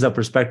change that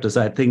perspective.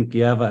 So I think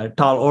you have a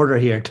tall order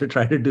here to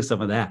try to do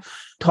some of that.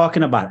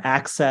 Talking about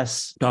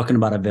access, talking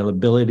about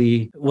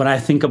availability. When I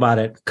think about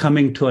it,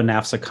 coming to a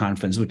NAFSA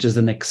conference, which is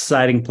an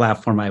exciting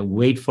platform, I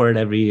wait for it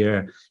every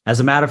year.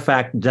 As a matter of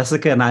fact,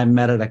 Jessica and I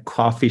met at a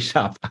coffee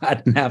shop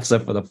at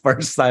NAFSA for the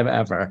first time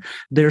ever.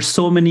 There's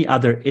so many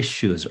other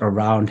issues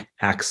around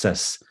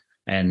access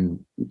and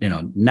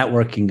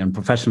networking and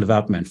professional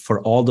development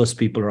for all those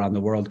people around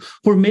the world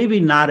who are maybe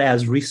not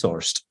as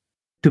resourced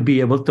to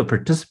be able to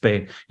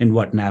participate in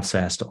what NAFSA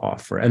has to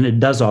offer. And it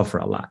does offer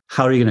a lot.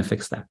 How are you going to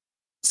fix that?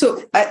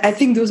 So I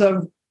think those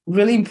are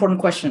really important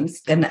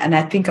questions. And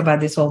I think about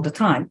this all the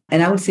time.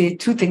 And I would say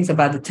two things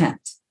about the tent.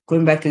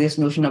 going back to this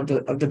notion of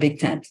the big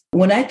tent.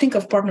 When I think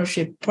of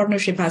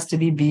partnership has to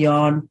be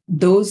beyond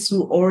those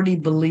who already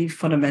believe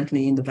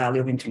fundamentally in the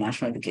value of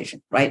international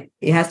education, right?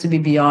 It has to be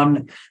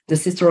beyond the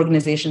sister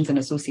organizations and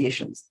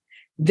associations.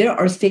 There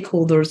are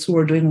stakeholders who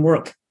are doing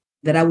work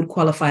that I would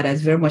qualify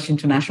as very much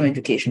international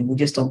education. We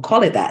just don't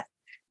call it that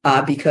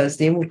because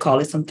they would call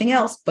it something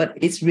else, but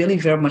it's really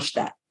very much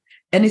that.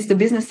 And it's the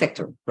business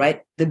sector,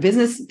 right? The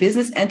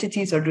business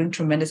entities are doing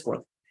tremendous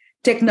work.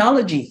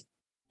 Technology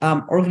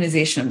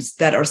organizations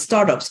that are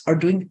startups are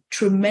doing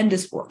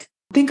tremendous work.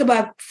 Think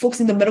about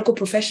folks in the medical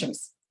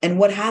professions and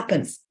what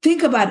happens.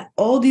 Think about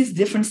all these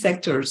different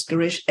sectors,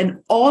 Girish, and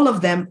all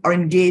of them are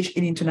engaged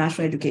in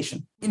international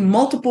education. In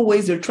multiple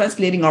ways, they're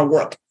translating our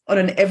work on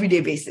an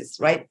everyday basis,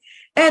 right?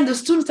 And the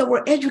students that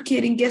we're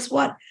educating, guess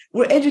what?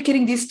 We're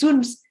educating these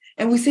students,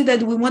 and we say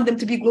that we want them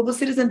to be global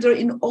citizens.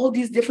 They're in all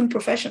these different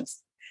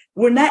professions.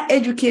 We're not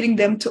educating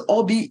them to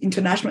all be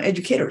international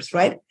educators,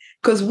 right?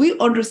 Because we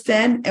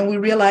understand and we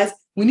realize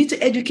we need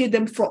to educate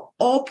them for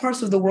all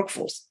parts of the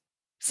workforce.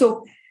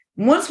 So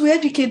once we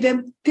educate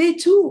them, they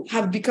too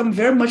have become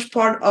very much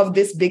part of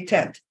this big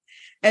tent.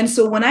 And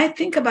so when I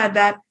think about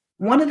that,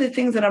 one of the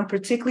things that I'm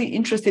particularly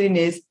interested in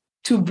is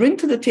to bring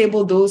to the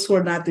table those who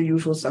are not the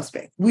usual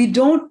suspect. We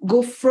don't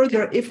go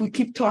further if we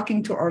keep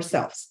talking to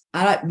ourselves.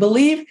 I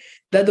believe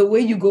that the way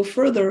you go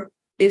further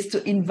is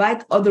to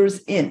invite others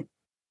in.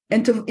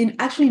 And to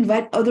actually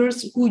invite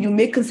others who you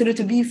may consider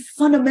to be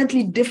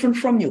fundamentally different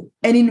from you.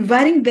 And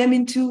inviting them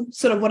into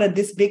sort of what at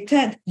this big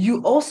tent,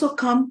 you also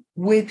come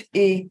with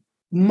a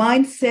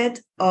mindset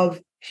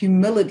of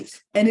humility.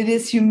 And it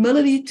is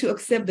humility to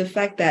accept the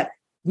fact that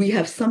we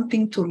have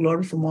something to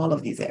learn from all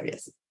of these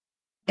areas.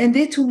 And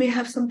they too may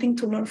have something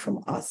to learn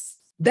from us.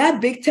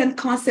 That big tent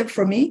concept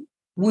for me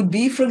would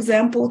be, for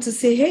example, to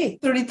say, hey,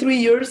 33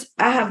 years,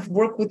 I have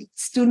worked with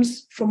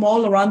students from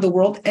all around the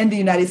world and the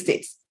United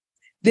States.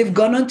 They've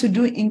gone on to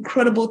do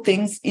incredible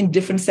things in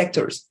different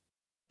sectors.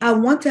 I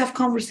want to have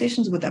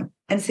conversations with them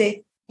and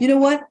say, you know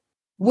what?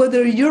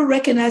 Whether you're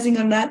recognizing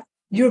or not,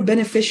 you're a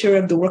beneficiary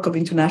of the work of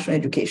international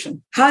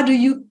education. How do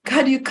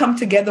you come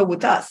together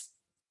with us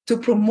to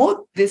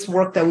promote this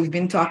work that we've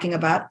been talking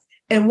about?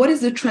 And what is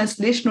the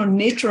translational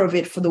nature of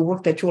it for the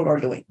work that you all are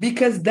doing?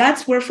 Because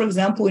that's where, for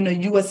example, in a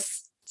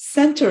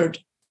US-centered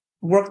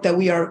work that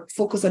we are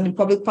focused on in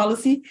public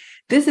policy,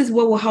 this is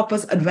what will help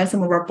us advance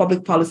some of our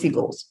public policy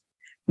goals.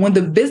 When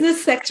the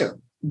business sector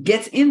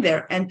gets in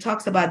there and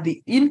talks about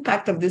the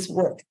impact of this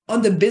work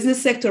on the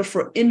business sector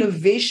for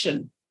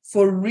innovation,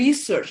 for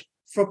research,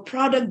 for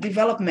product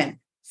development,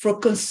 for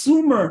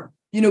consumer,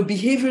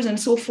 behaviors and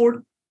so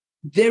forth,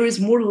 there is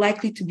more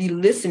likely to be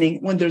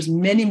listening when there's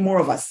many more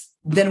of us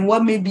than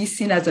what may be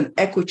seen as an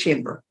echo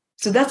chamber.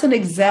 So that's an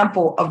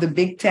example of the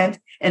big tent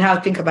and how I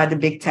think about the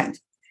big tent.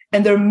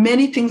 And there are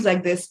many things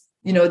like this,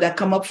 that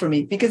come up for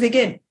me because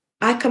again,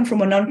 I come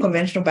from a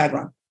non-conventional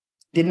background.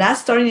 Did not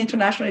start in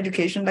international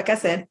education, like I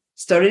said,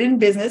 started in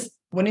business,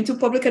 went into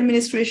public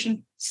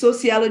administration,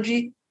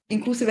 sociology,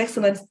 inclusive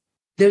excellence.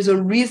 There's a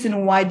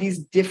reason why these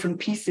different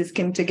pieces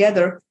came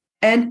together,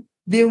 and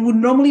they would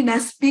normally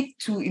not speak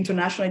to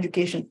international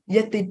education,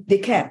 yet they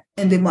can,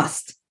 and they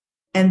must.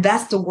 And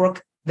that's the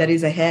work that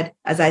is ahead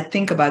as I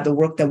think about the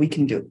work that we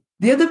can do.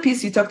 The other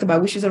piece you talked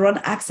about, which is around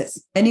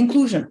access and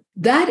inclusion,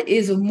 that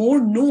is a more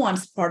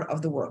nuanced part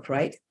of the work,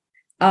 right?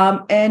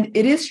 And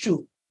it is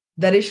true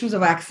that issues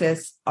of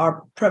access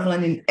are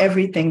prevalent in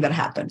everything that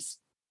happens.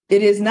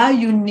 It is not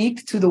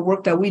unique to the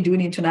work that we do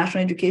in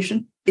international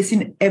education. It's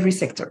in every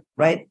sector,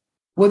 right?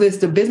 Whether it's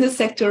the business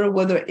sector,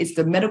 whether it's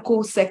the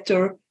medical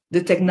sector,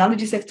 the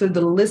technology sector,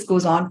 the list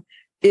goes on.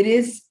 It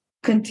is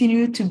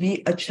continue to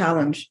be a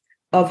challenge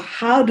of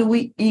how do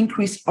we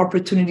increase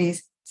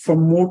opportunities for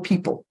more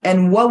people?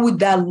 And what would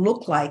that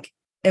look like?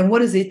 And what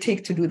does it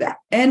take to do that?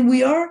 And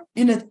we are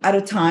at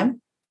a time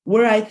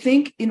where I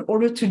think in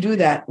order to do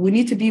that, we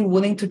need to be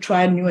willing to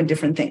try new and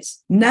different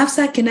things.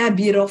 NAFSA cannot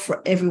be it all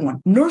for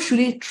everyone, nor should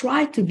it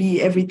try to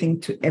be everything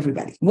to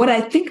everybody. What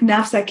I think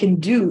NAFSA can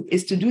do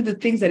is to do the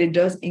things that it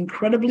does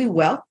incredibly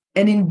well.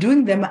 And in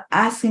doing them,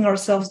 asking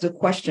ourselves the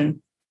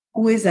question,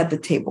 who is at the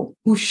table?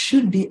 Who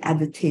should be at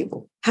the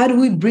table? How do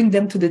we bring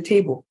them to the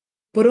table?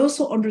 But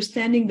also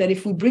understanding that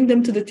if we bring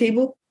them to the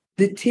table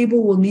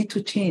will need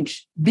to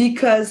change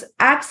because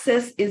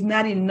access is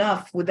not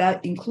enough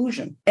without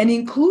inclusion. And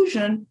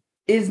inclusion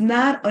is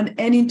not an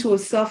end into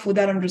itself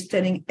without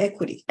understanding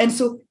equity. And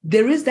so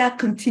there is that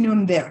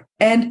continuum there.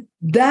 And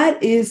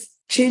that is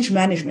change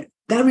management.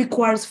 That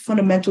requires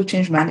fundamental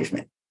change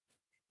management.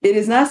 It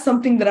is not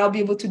something that I'll be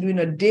able to do in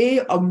a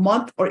day, a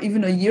month, or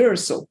even a year or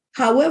so.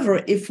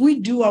 However, if we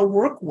do our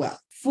work well,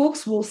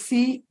 folks will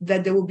see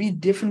that there will be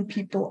different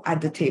people at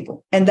the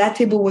table. And that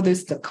table, whether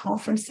it's the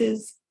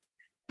conferences,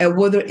 and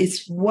whether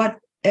it's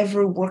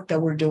whatever work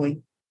that we're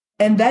doing.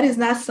 And that is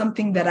not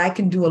something that I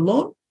can do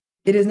alone.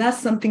 It is not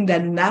something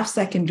that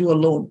NAFSA can do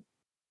alone.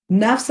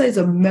 NAFSA is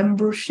a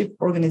membership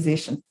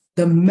organization.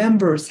 The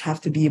members have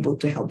to be able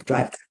to help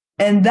drive that.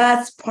 And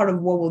that's part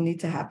of what will need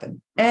to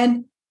happen.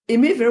 And it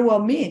may very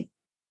well mean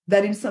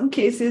that in some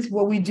cases,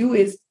 what we do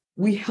is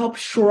we help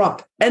shore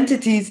up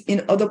entities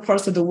in other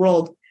parts of the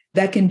world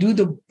that can do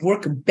the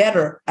work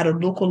better at a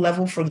local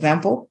level, for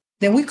example,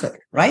 than we could,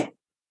 right?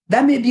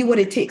 That may be what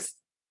it takes.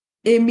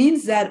 It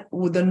means that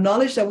with the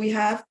knowledge that we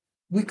have,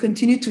 we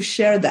continue to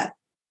share that,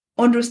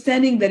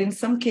 understanding that in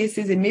some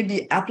cases it may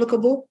be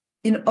applicable,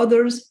 in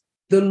others,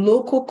 the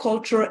local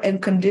culture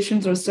and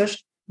conditions are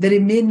such that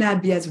it may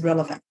not be as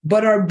relevant.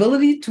 But our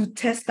ability to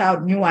test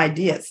out new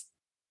ideas,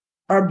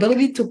 our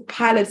ability to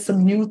pilot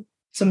some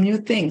new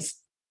things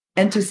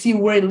and to see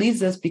where it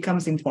leads us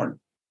becomes important.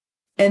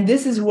 And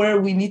this is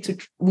where we need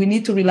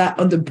to rely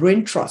on the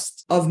brain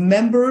trust of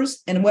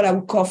members and what I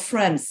would call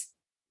friends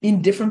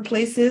in different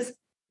places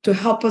to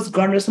help us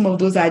garner some of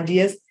those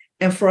ideas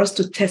and for us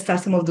to test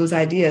out some of those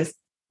ideas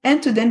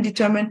and to then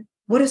determine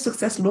what does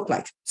success look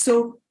like.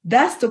 So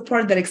that's the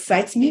part that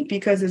excites me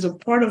because there's a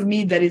part of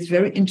me that is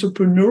very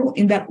entrepreneurial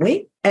in that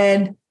way.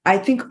 And I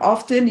think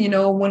often,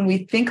 when we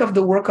think of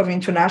the work of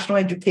international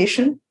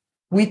education,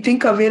 we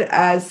think of it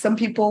as some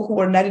people who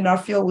are not in our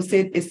field will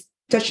say it's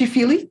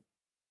touchy-feely.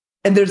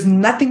 And there's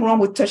nothing wrong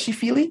with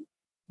touchy-feely,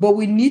 but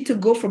we need to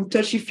go from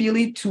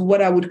touchy-feely to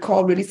what I would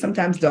call really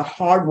sometimes the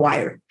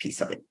hardwire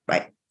piece of it,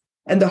 right?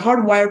 And the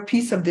hardwire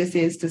piece of this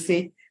is to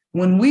say,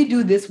 when we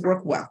do this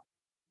work well,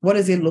 what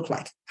does it look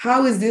like?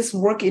 How is this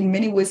work in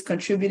many ways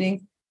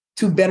contributing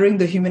to bettering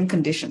the human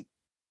condition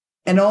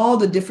and all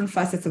the different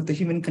facets of the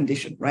human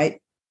condition, right?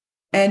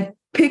 And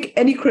pick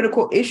any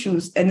critical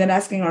issues and then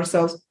asking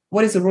ourselves,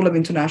 what is the role of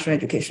international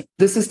education?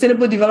 The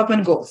Sustainable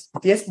Development Goals,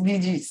 the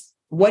SDGs.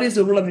 What is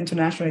the role of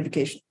international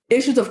education?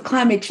 Issues of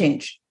climate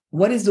change.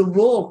 What is the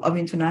role of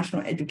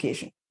international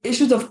education?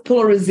 Issues of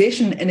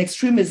polarization and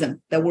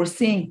extremism that we're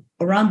seeing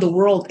around the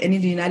world and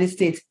in the United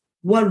States.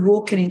 What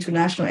role can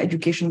international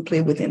education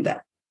play within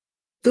that?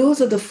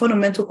 Those are the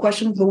fundamental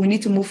questions, but we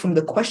need to move from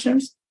the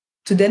questions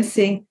to then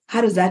saying,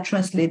 how does that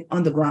translate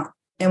on the ground?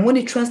 And when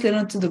it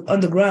translates on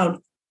the ground,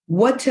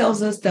 what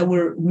tells us that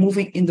we're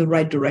moving in the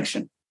right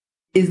direction?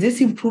 Is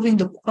this improving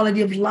the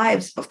quality of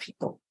lives of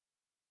people?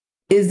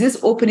 Is this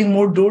opening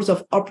more doors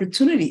of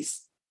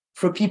opportunities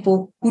for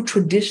people who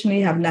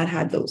traditionally have not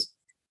had those?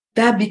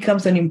 That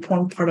becomes an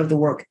important part of the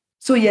work.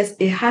 So yes,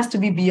 it has to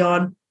be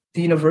beyond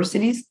the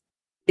universities.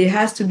 It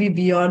has to be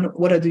beyond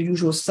what are the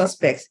usual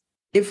suspects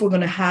if we're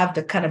going to have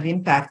the kind of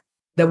impact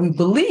that we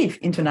believe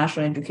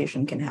international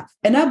education can have.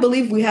 And I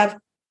believe we have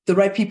the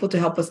right people to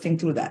help us think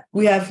through that.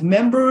 We have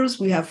members,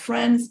 we have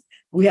friends,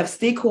 we have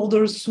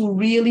stakeholders who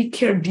really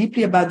care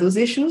deeply about those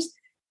issues.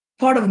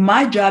 Part of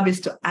my job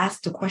is to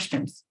ask the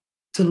questions,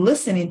 to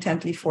listen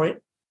intently for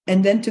it,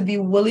 and then to be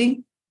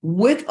willing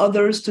with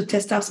others to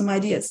test out some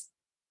ideas.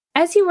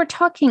 As you were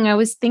talking, I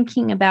was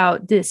thinking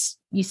about this.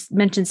 You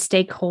mentioned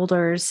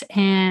stakeholders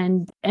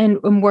and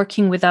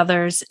working with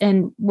others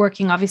and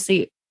working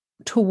obviously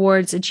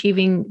towards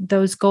achieving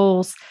those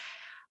goals.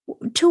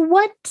 To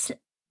what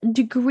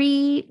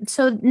degree?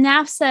 So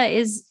NAFSA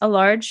is a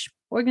large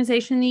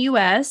organization in the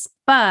US,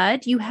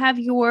 but you have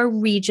your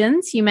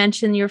regions. You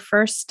mentioned your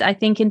first, I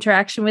think,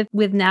 interaction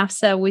with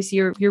NAFSA was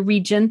your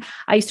region.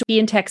 I used to be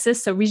in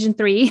Texas, so Region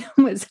 3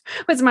 was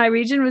my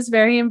region, was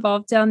very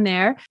involved down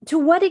there. To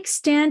what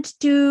extent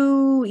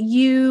do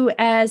you,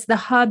 as the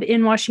hub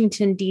in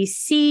Washington,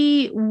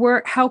 D.C.,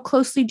 work? How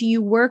closely do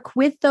you work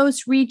with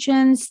those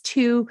regions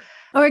to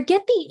or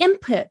get the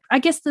input, I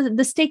guess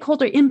the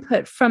stakeholder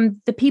input from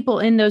the people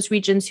in those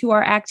regions who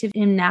are active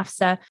in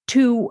NAFSA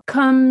to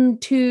come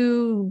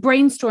to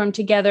brainstorm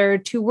together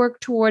to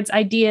work towards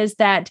ideas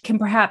that can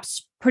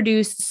perhaps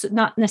produce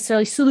not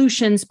necessarily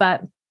solutions,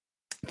 but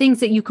things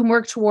that you can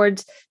work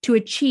towards to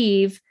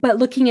achieve, but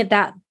looking at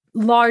that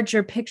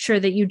larger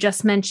picture that you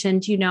just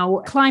mentioned,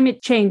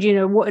 climate change,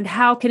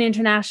 how can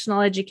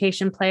international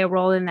education play a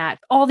role in that?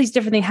 All these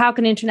different things. How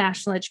can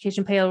international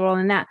education play a role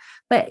in that?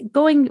 But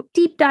going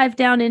deep dive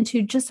down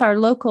into just our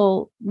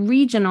local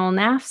regional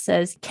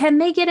NAFSAs, can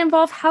they get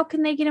involved? How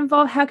can they get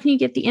involved? How can you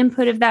get the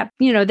input of that?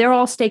 They're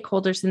all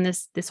stakeholders in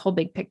this whole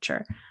big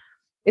picture.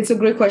 It's a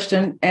great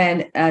question.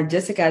 And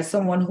Jessica, as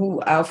someone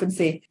who I often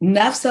say,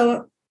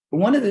 NAFSA,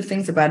 one of the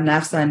things about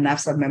NAFSA and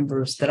NAFSA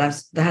members that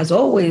I've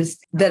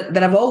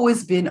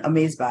always been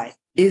amazed by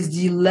is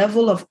the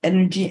level of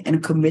energy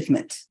and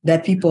commitment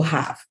that people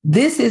have.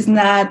 This is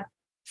not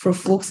for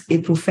folks a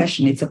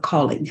profession, it's a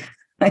calling.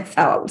 That's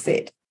how I would say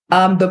it.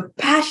 The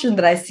passion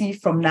that I see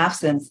from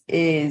NAFSAns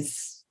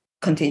is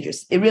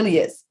contagious. It really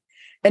is.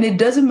 And it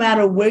doesn't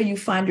matter where you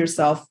find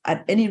yourself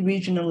at any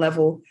regional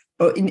level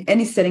or in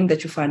any setting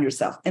that you find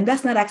yourself. And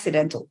that's not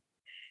accidental.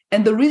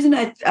 And the reason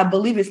I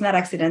believe it's not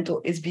accidental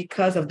is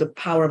because of the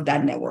power of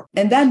that network.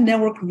 And that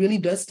network really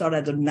does start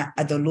at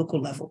the local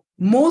level.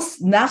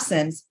 Most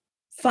NAFSAns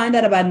find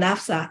out about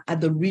NAFSA at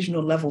the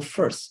regional level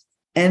first,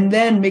 and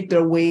then make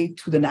their way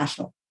to the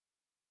national.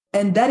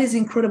 And that is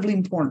incredibly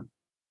important.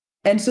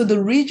 And so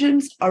the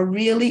regions are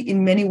really,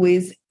 in many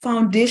ways,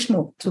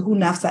 foundational to who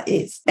NAFSA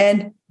is.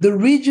 And the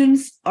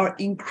regions are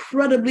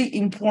incredibly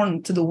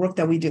important to the work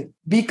that we do,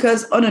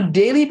 because on a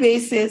daily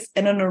basis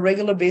and on a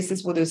regular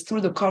basis, whether it's through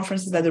the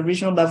conferences at the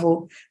regional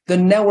level, the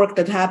network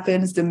that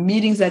happens, the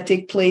meetings that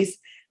take place,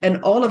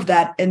 and all of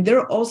that. And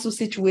they're also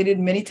situated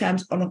many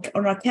times on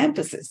our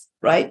campuses,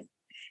 right?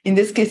 In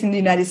this case, in the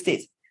United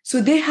States.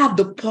 So they have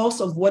the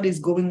pulse of what is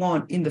going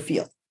on in the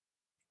field.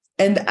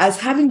 And as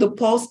having the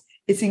pulse,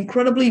 it's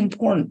incredibly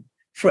important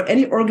for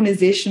any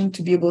organization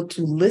to be able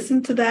to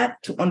listen to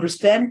that, to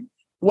understand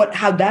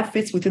how that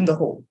fits within the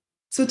whole.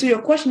 So to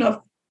your question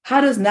of how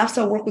does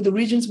NAFSA work with the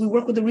regions? We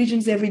work with the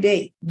regions every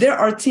day. There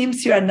are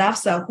teams here at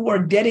NAFSA who are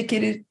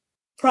dedicated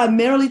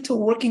primarily to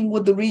working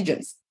with the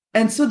regions.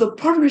 And so the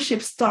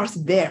partnership starts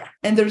there.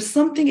 And there's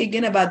something,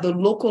 again, about the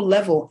local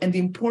level and the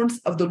importance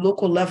of the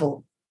local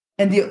level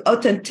and the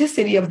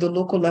authenticity of the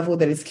local level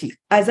that is key.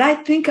 As I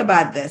think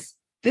about this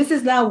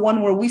is not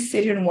one where we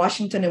sit here in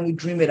Washington and we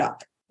dream it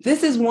up.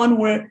 This is one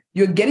where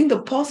you're getting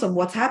the pulse of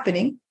what's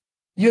happening.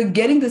 You're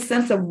getting the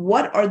sense of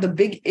what are the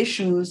big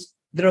issues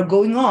that are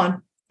going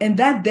on, and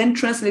that then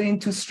translates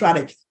into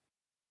strategy.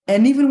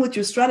 And even with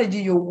your strategy,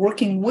 you're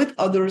working with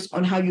others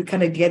on how you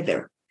kind of get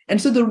there.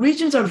 And so the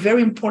regions are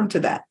very important to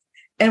that.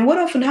 And what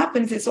often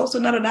happens, it's also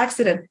not an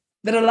accident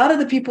that a lot of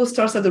the people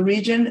start at the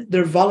region,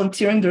 they're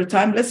volunteering their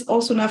time. Let's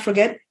also not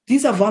forget,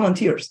 these are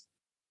volunteers.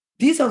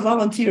 These are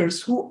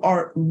volunteers who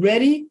are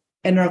ready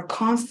and are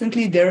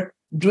constantly there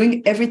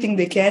doing everything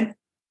they can.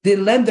 They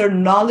lend their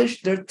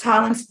knowledge, their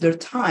talents, their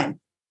time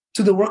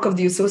to the work of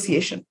the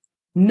association.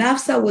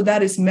 NAFSA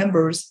without its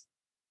members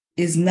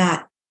is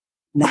not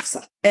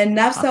NAFSA. And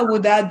NAFSA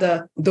without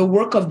the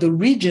work of the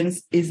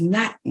regions is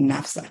not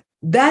NAFSA.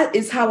 That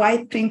is how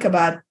I think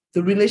about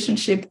the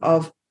relationship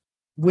of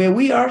where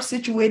we are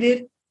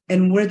situated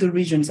and where the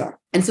regions are.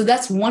 And so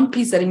that's one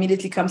piece that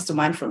immediately comes to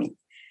mind for me.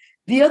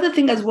 The other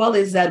thing as well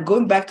is that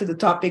going back to the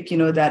topic,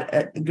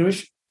 that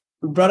Girish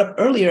brought up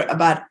earlier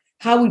about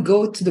how we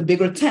go to the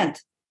bigger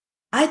tent,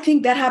 I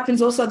think that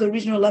happens also at the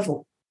regional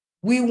level.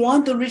 We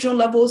want the regional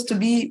levels to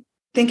be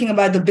thinking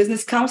about the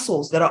business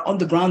councils that are on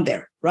the ground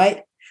there,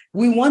 right?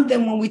 We want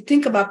them when we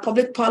think about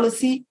public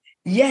policy.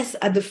 Yes,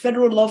 at the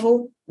federal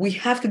level, we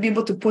have to be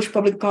able to push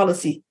public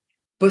policy.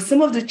 But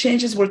some of the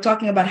changes we're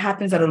talking about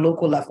happens at a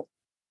local level,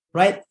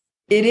 right?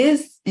 It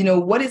is,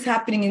 what is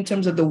happening in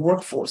terms of the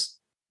workforce,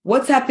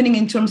 what's happening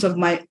in terms of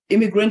my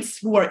immigrants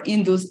who are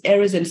in those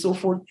areas and so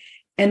forth.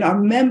 And our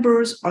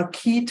members are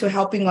key to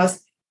helping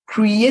us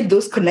create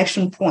those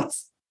connection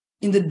points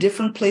in the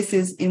different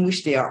places in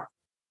which they are.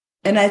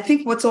 And I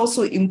think what's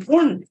also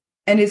important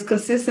and is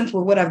consistent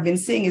with what I've been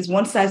saying is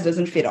one size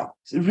doesn't fit all.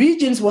 So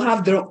regions will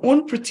have their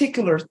own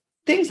particular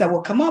things that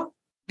will come up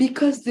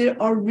because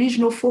there are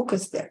regional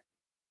focus there.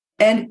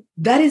 And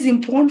that is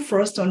important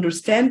for us to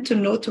understand, to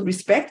know, to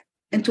respect,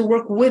 and to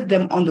work with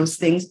them on those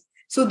things.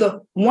 So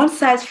the one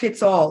size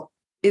fits all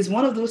is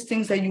one of those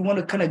things that you want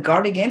to kind of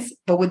guard against.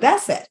 But with that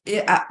said,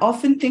 I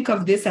often think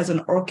of this as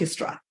an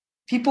orchestra.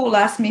 People will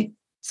ask me,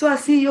 so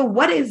as CEO,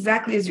 what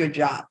exactly is your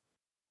job?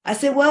 I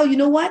say, well, you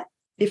know what?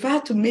 If I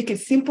had to make it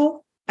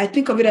simple, I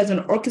think of it as an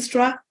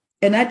orchestra,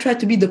 and I try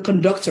to be the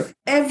conductor.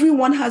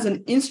 Everyone has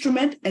an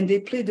instrument, and they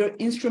play their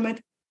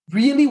instrument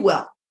really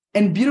well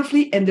and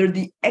beautifully, and they're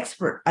the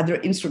expert at their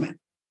instrument.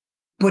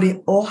 But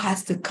it all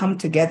has to come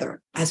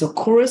together as a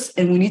chorus,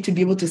 and we need to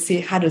be able to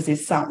say, how does it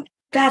sound?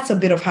 That's a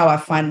bit of how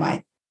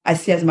I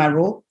see as my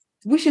role,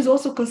 which is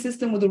also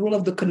consistent with the role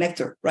of the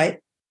connector, right?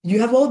 You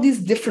have all these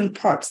different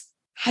parts.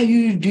 How do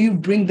you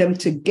bring them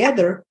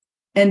together?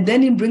 And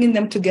then in bringing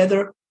them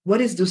together, what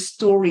is the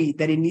story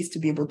that it needs to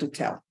be able to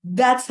tell?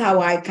 That's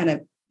how I kind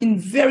of, in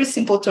very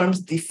simple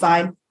terms,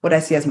 define what I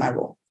see as my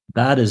role.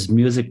 That is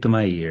music to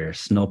my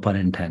ears, no pun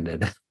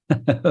intended.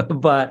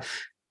 But,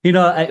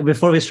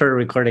 before we started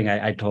recording,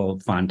 I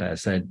told Fanta, I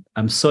said,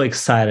 I'm so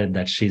excited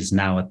that she's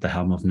now at the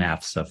helm of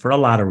NAFSA for a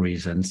lot of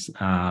reasons,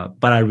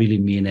 but I really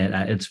mean it.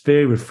 It's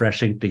very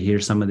refreshing to hear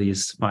some of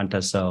these,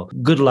 Fanta. So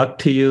good luck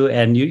to you.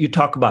 And you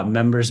talk about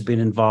members being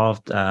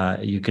involved.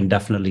 You can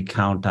definitely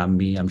count on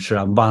me. I'm sure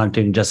I'm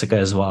volunteering Jessica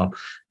as well,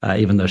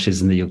 even though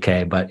she's in the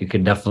UK, but you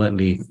can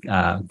definitely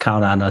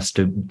count on us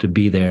to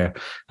be there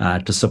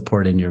to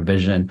support in your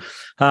vision.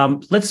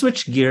 Let's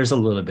switch gears a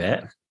little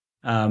bit.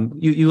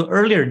 You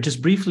earlier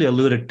just briefly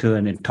alluded to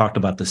and talked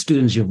about the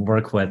students you've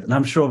worked with. And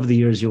I'm sure over the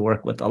years you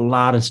work with a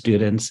lot of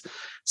students.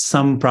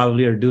 Some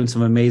probably are doing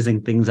some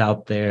amazing things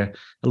out there.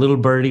 A little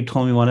birdie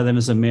told me one of them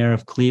is a mayor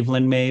of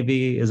Cleveland,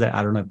 maybe.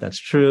 I don't know if that's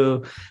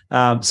true.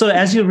 So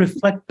as you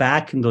reflect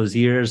back in those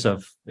years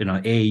of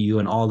AAU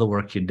and all the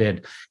work you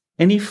did,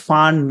 any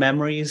fond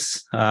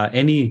memories,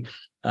 any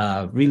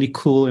really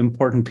cool,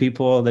 important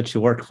people that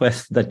you worked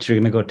with that you're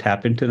going to go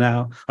tap into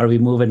now? Are we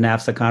moving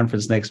NAFSA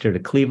conference next year to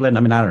Cleveland?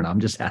 I mean, I don't know. I'm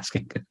just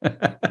asking.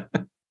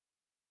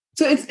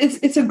 So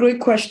it's a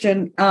great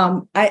question.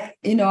 I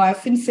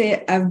often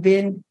say I've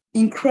been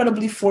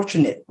incredibly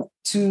fortunate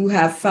to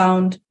have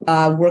found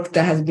work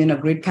that has been a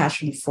great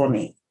passion for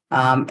me,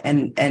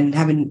 and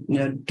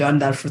having done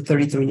that for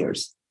 33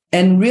 years.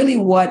 And really,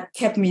 what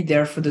kept me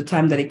there for the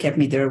time that it kept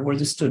me there were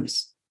the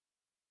students.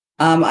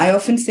 I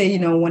often say,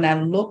 when I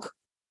look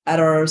at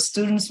our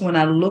students, when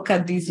I look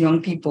at these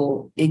young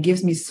people, it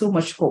gives me so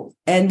much hope.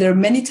 And there are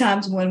many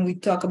times when we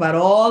talk about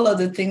all of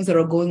the things that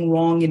are going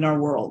wrong in our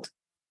world.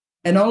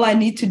 And all I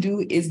need to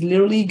do is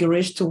literally,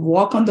 Girish, to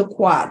walk on the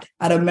quad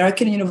at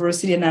American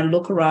University, and I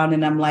look around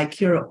and I'm like,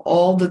 here are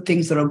all the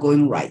things that are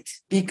going right.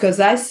 Because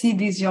I see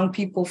these young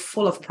people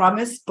full of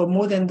promise, but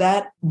more than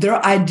that,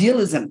 their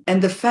idealism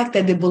and the fact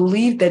that they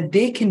believe that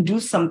they can do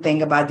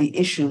something about the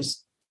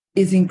issues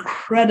is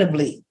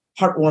incredibly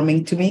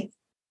heartwarming to me.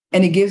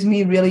 And it gives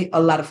me really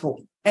a lot of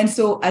hope. And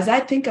so as I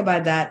think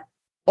about that,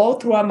 all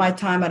throughout my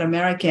time at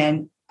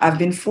American, I've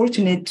been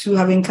fortunate to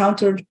have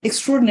encountered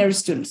extraordinary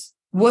students.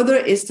 Whether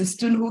it's the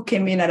student who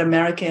came in at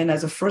American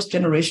as a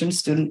first-generation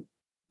student,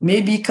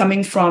 maybe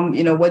coming from,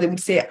 what they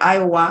would say,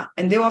 Iowa,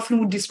 and they often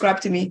would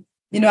describe to me,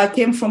 I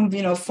came from,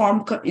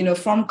 farm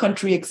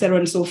country, et cetera,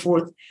 and so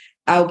forth.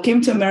 I came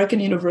to American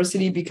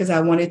University because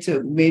I wanted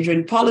to major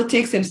in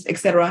politics, and et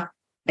cetera.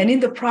 And in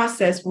the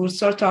process, we'll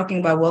start talking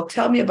about, well,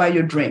 tell me about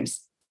your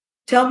dreams.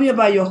 Tell me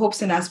about your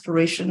hopes and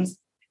aspirations.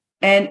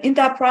 And in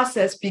that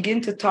process, begin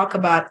to talk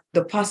about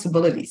the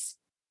possibilities.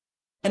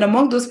 And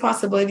among those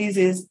possibilities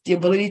is the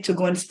ability to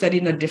go and study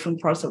in a different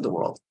parts of the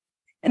world.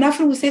 And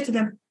often we say to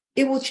them,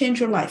 it will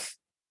change your life.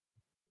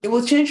 It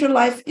will change your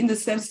life in the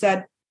sense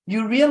that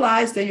you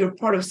realize that you're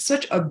part of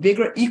such a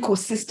bigger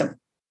ecosystem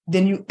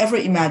than you ever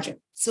imagined.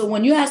 So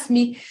when you ask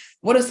me,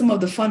 what are some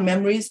of the fun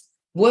memories,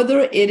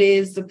 whether it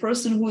is the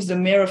person who's the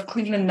mayor of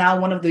Cleveland now,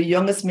 one of the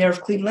youngest mayor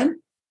of Cleveland,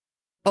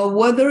 or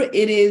whether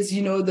it is,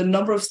 the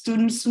number of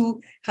students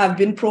who have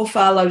been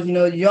profiled as,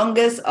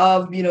 youngest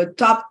of,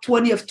 top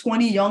 20 of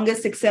 20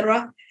 youngest, et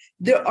cetera.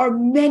 There are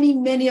many,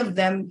 many of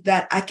them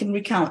that I can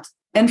recount.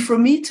 And for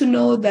me to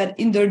know that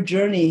in their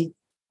journey,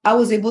 I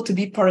was able to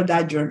be part of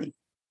that journey.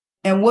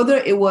 And whether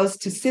it was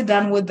to sit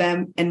down with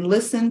them and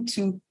listen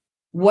to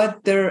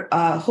what their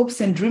hopes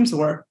and dreams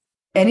were,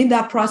 and in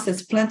that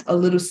process, plant a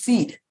little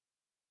seed,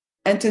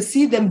 and to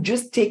see them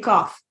just take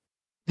off.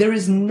 There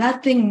is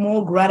nothing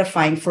more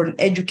gratifying for an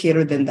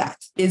educator than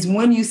that. Is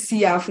when you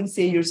see, I often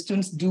say, your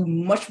students do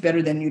much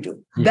better than you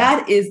do. Yeah.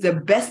 That is the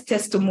best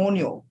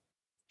testimonial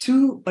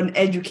to an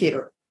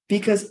educator,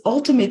 because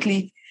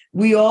ultimately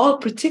we all,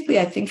 particularly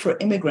I think for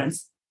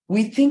immigrants,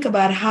 we think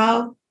about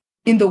how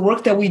in the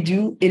work that we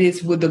do, it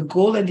is with the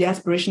goal and the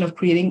aspiration of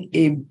creating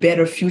a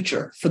better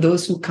future for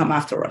those who come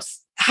after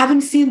us.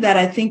 Having seen that,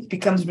 I think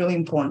becomes really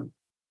important.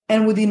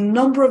 And with the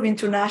number of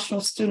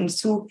international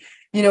students who,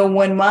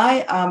 when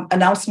my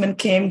announcement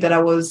came that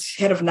I was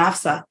head of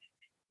NAFSA,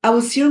 I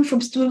was hearing from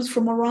students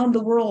from around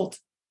the world,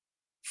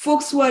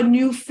 folks who I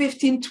knew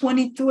 15,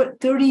 20,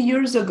 30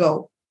 years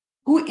ago,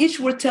 who each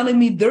were telling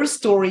me their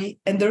story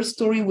and their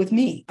story with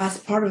me as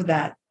part of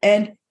that.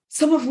 And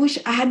some of which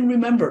I hadn't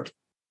remembered.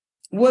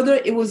 Whether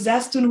it was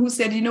that student who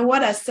said, you know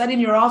what, I sat in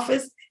your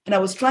office and I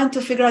was trying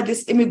to figure out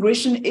this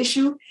immigration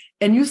issue,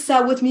 and you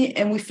sat with me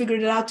and we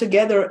figured it out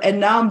together. And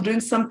now I'm doing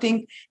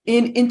something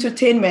in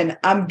entertainment.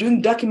 I'm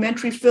doing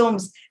documentary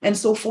films and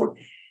so forth.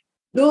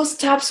 Those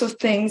types of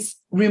things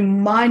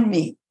remind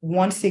me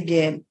once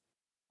again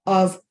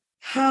of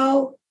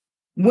how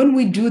when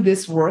we do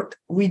this work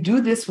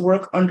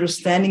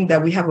understanding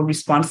that we have a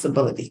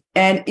responsibility.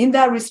 And in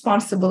that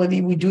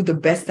responsibility, we do the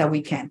best that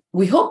we can.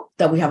 We hope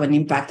that we have an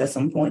impact at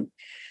some point.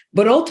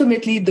 But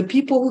ultimately, the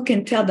people who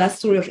can tell that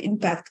story of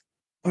impact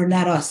are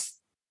not us.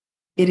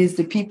 It is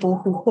the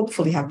people who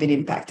hopefully have been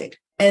impacted.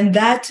 And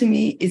that to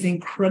me is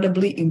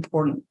incredibly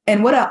important.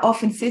 And what I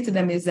often say to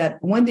them is that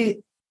when they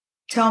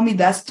tell me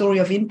that story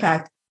of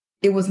impact,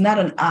 it was not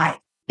an I.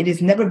 It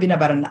has never been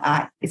about an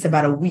I. It's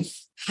about a we.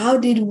 How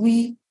did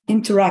we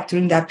interact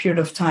during that period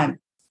of time?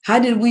 How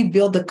did we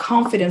build the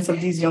confidence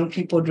of these young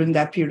people during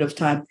that period of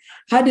time?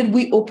 How did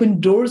we open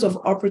doors of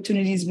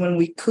opportunities when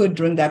we could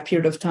during that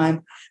period of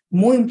time?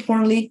 More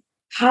importantly,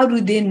 how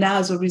do they now,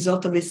 as a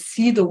result of it,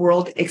 see the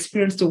world,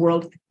 experience the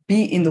world,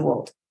 be in the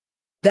world?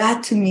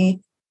 That, to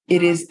me,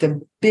 it is the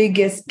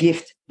biggest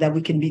gift that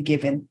we can be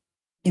given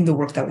in the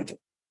work that we do.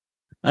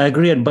 I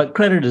agree, but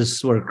credit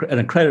is where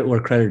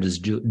credit is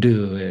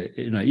due.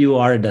 You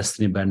are a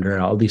destiny bender.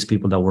 All these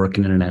people that work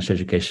in international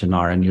education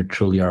are, and you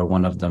truly are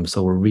one of them.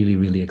 So we're really,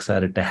 really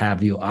excited to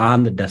have you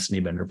on the Destiny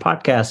Bender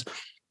podcast.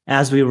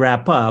 As we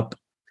wrap up,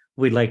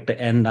 we'd like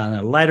to end on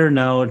a lighter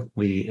note.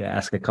 We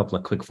ask a couple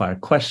of quick fire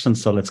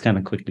questions, so let's kind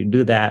of quickly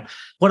do that.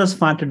 What does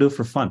Fanta do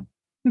for fun?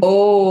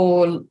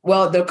 Oh,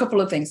 well, there are a couple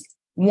of things.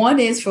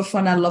 One is for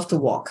fun, I love to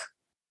walk.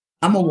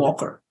 I'm a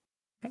walker.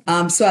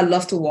 So I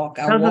love to walk.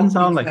 Doesn't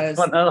sound like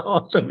fun at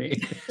all to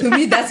me. To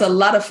me, that's a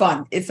lot of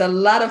fun. It's a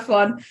lot of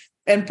fun.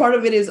 And part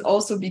of it is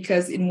also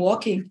because in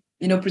walking,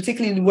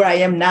 particularly where I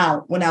am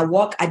now, when I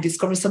walk, I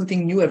discover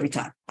something new every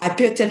time. I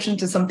pay attention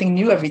to something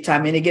new every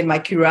time. And again, my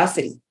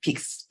curiosity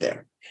peaks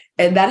there.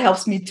 And that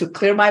helps me to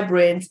clear my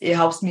brains. It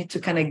helps me to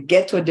kind of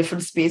get to a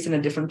different space in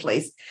a different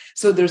place.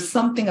 So there's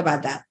something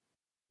about that.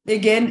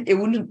 Again, it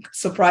wouldn't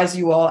surprise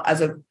you all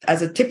as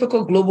a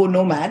typical global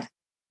nomad.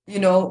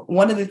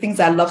 One of the things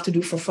I love to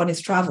do for fun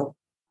is travel.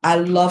 I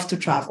love to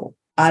travel.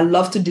 I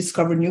love to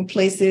discover new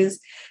places.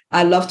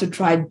 I love to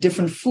try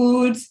different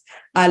foods.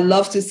 I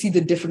love to see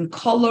the different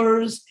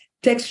colors,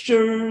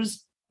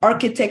 textures,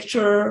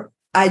 architecture.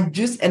 I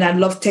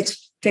love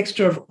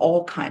texture of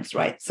all kinds,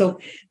 right? So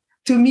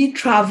to me,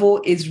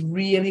 travel is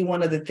really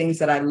one of the things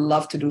that I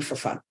love to do for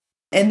fun.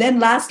 And then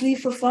lastly,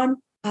 for fun,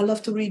 I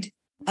love to read.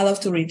 I love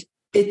to read.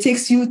 It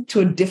takes you to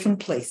a different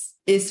place.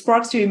 It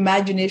sparks your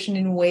imagination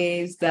in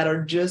ways that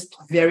are just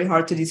very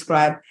hard to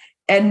describe.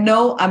 And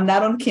no, I'm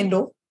not on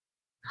Kindle.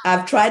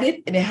 I've tried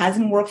it and it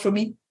hasn't worked for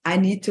me. I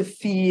need to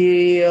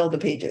feel the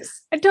pages.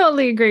 I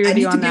totally agree with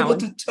you on that. I need to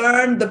be able to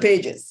turn the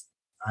pages.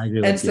 I agree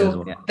and with you so as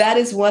well. that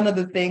is one of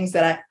the things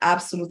that I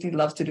absolutely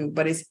love to do.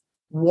 But it's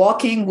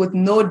walking with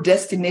no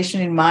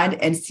destination in mind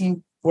and see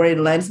where it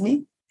lands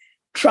me.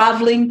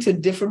 Traveling to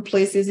different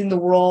places in the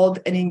world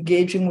and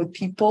engaging with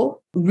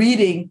people.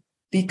 Reading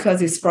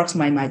because it sparks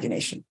my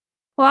imagination.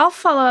 Well, I'll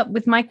follow up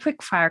with my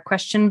quick fire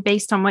question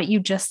based on what you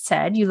just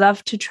said. You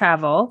love to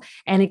travel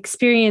and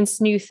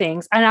experience new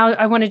things. And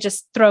I want to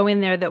just throw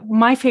in there that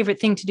my favorite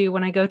thing to do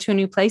when I go to a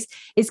new place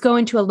is go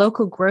into a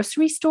local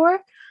grocery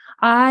store.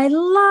 I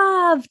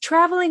love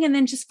traveling and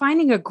then just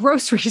finding a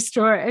grocery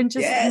store and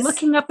just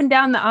looking up and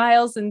down the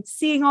aisles and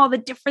seeing all the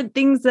different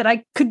things that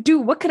I could do.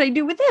 What could I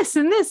do with this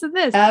and this and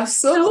this?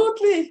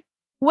 Absolutely. So,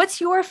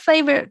 what's your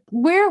favorite?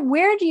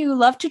 Where do you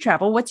love to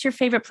travel? What's your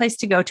favorite place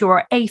to go to,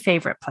 or a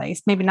favorite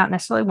place? Maybe not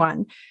necessarily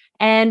one.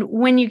 And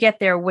when you get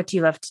there, what do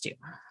you love to do?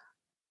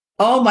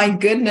 Oh my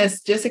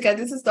goodness, Jessica,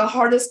 this is the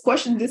hardest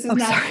question. This is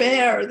not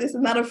fair. This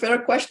is not a fair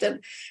question.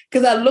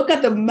 Because I look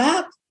at the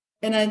map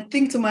and I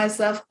think to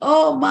myself,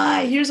 oh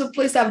my, here's a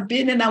place I've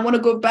been and I want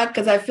to go back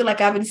because I feel like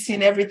I haven't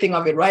seen everything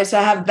of it, right? So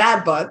I have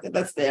that bug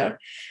that's there.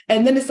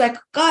 And then it's like,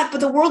 God, but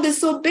the world is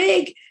so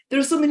big.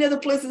 There's so many other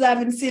places I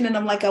haven't seen. And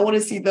I'm like, I want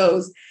to see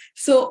those.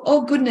 So,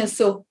 oh goodness.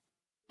 So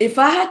if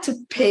I had to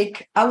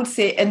pick, I would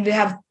say, and they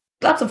have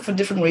lots of for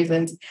different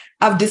reasons,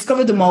 I've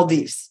discovered the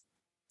Maldives.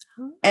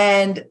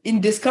 And in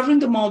discovering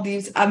the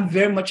Maldives, I'm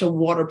very much a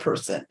water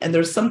person. And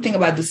there's something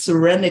about the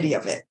serenity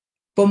of it.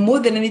 But more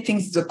than anything,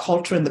 it's the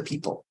culture and the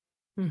people.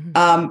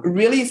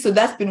 Really, so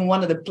that's been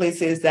one of the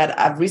places that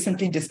I've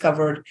recently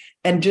discovered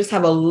and just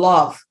have a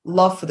love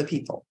for the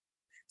people.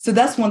 So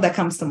that's one that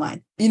comes to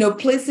mind. You know,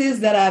 places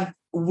that I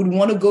would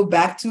want to go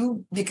back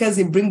to because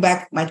they bring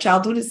back my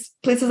childhood is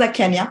places like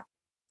Kenya.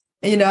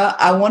 You know,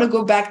 I want to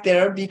go back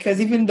there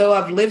because even though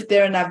I've lived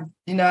there and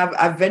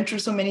I've ventured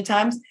so many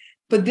times,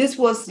 but this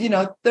was,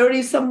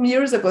 30 some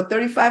years ago,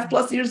 35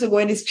 plus years ago,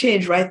 and it's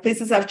changed, right?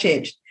 Places have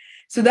changed.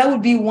 So that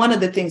would be one of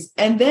the things.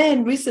 And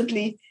then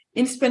recently,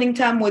 in spending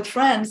time with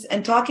friends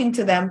and talking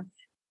to them,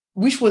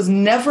 which was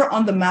never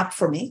on the map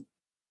for me,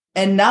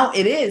 and now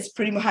it is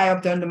pretty high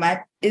up there on the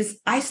map, is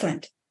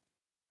Iceland.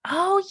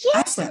 Oh,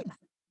 yes. Iceland.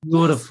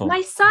 Beautiful.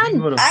 My son.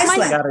 Beautiful.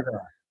 Iceland.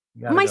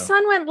 My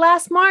son went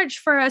last March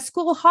for a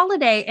school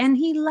holiday and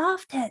he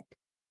loved it.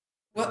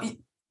 Well,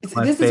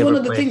 this is one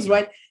of the things,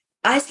 right?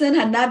 Iceland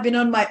had not been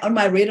on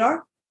my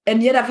radar.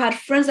 And yet I've had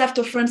friends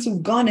after friends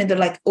who've gone and they're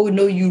like, oh,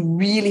 no, you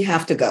really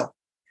have to go.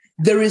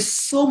 There is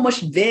so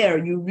much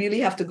there. You really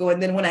have to go.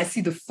 And then when I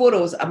see the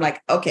photos, I'm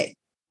like, okay,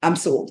 I'm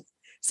sold.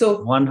 So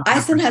 100%.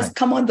 Iceland has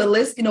come on the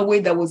list in a way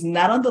that was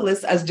not on the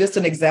list as just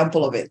an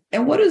example of it.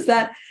 And what is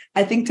that?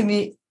 I think to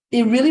me,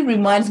 it really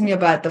reminds me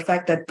about the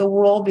fact that the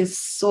world is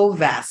so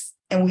vast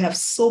and we have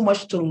so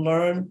much to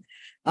learn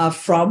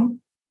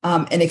from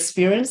and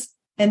experience.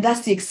 And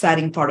that's the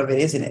exciting part of it,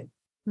 isn't it?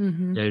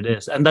 Mm-hmm. There it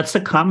is. And that's the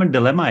common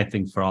dilemma, I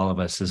think, for all of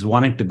us is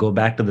wanting to go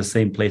back to the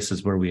same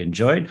places where we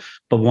enjoyed,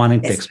 but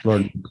wanting to explore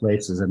new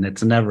places. And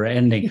it's never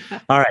ending. Yeah.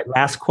 All right.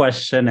 Last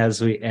question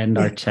as we end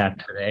our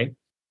chat today.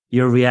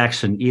 Your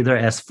reaction, either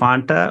as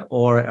Fanta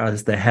or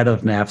as the head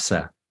of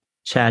NAFSA,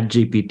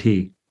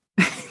 ChatGPT.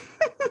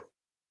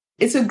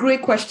 It's a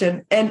great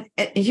question. And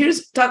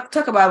here's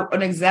talk about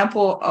an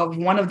example of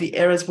one of the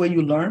areas where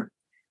you learn.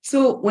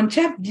 So when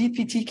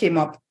ChatGPT came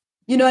up,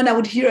 and I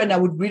would hear and I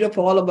would read up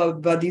all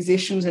about these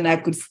issues, and I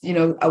could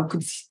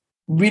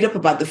read up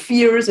about the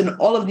fears and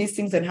all of these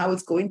things and how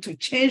it's going to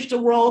change the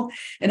world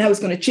and how it's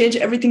going to change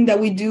everything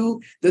that we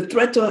do, the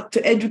threat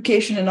to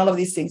education and all of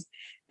these things.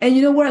 And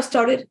you know where I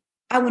started?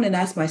 I went and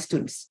asked my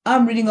students.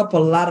 I'm reading up a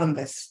lot on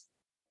this,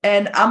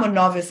 and I'm a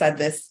novice at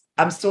this.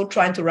 I'm still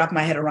trying to wrap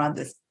my head around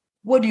this.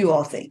 What do you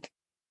all think?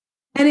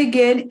 And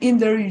again, in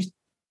their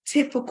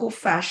typical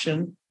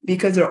fashion,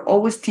 because they're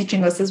always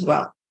teaching us as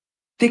well,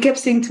 they kept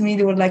saying to me,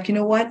 they were like, you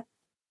know what?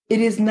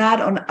 It is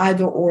not an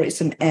either or,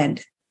 it's an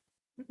and.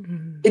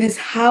 Mm-hmm. It is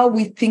how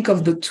we think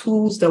of the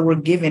tools that we're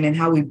given and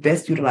how we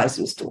best utilize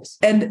those tools.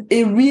 And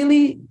it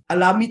really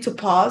allowed me to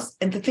pause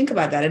and to think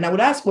about that. And I would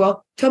ask,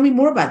 well, tell me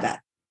more about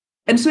that.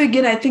 And so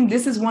again, I think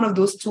this is one of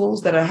those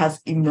tools that has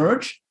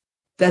emerged,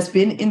 that's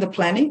been in the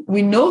planning.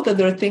 We know that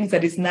there are things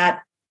that it's not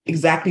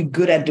exactly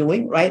good at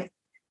doing, right?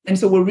 And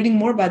so we're reading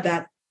more about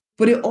that,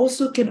 but it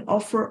also can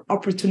offer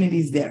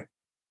opportunities there.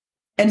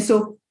 And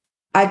so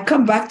I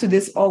come back to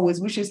this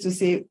always, which is to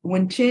say,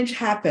 when change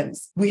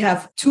happens, we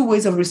have two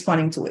ways of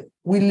responding to it.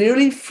 We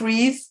literally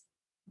freeze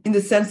in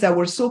the sense that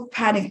we're so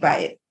panicked by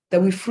it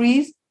that we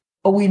freeze,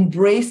 or we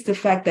embrace the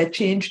fact that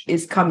change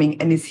is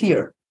coming and is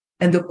here.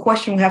 And the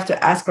question we have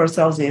to ask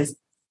ourselves is,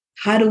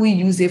 how do we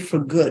use it for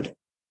good?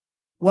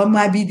 What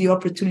might be the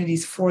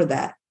opportunities for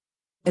that?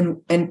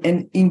 And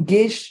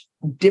engage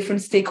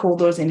different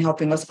stakeholders in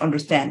helping us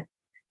understand.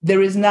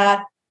 There is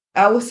not,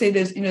 I would say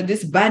there's,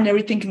 this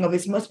binary thinking of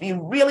it must be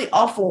really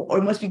awful or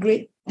it must be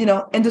great,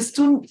 and the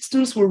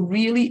students were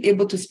really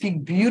able to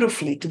speak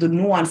beautifully to the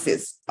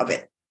nuances of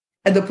it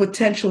and the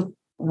potential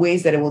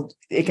ways that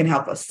it can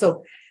help us.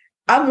 So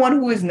I'm one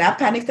who is not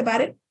panicked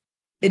about it.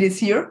 It is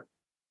here,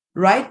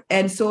 right?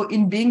 And so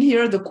in being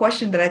here, the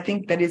question that I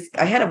think that is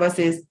ahead of us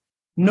is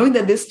knowing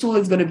that this tool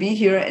is going to be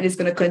here and it's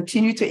going to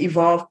continue to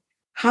evolve.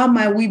 How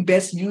might we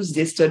best use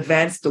this to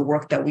advance the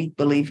work that we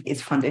believe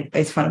is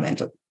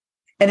fundamental?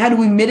 And how do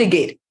we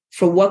mitigate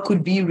for what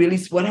could be really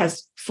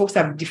what folks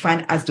have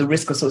defined as the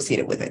risk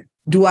associated with it?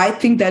 Do I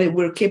think that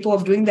we're capable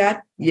of doing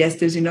that? Yes,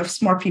 there's enough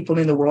smart people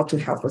in the world to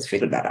help us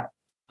figure that out.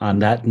 On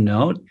that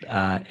note,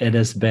 it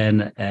has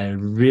been a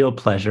real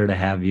pleasure to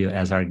have you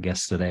as our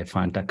guest today,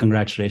 Fanta.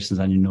 Congratulations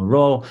on your new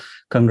role.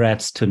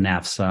 Congrats to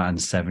NAFSA on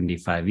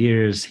 75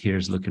 years.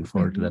 Here's looking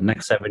forward to the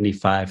next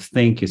 75.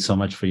 Thank you so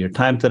much for your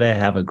time today.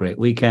 Have a great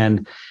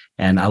weekend.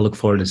 And I look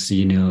forward to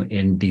seeing you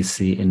in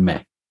DC in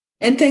May.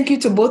 And thank you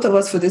to both of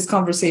us for this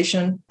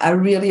conversation. I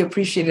really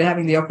appreciated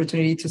having the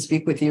opportunity to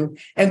speak with you.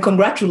 And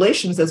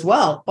congratulations as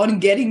well on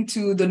getting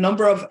to the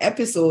number of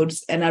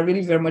episodes. And I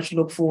really very much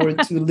look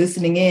forward to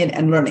listening in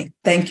and learning.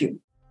 Thank you.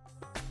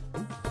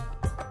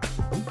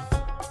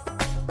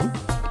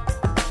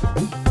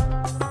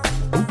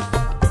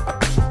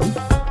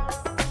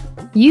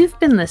 You've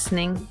been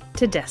listening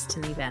to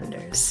Destiny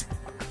Vendors.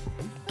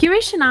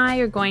 Girish and I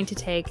are going to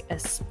take a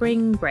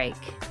spring break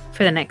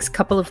for the next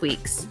couple of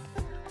weeks.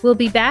 We'll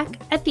be back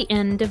at the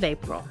end of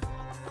April.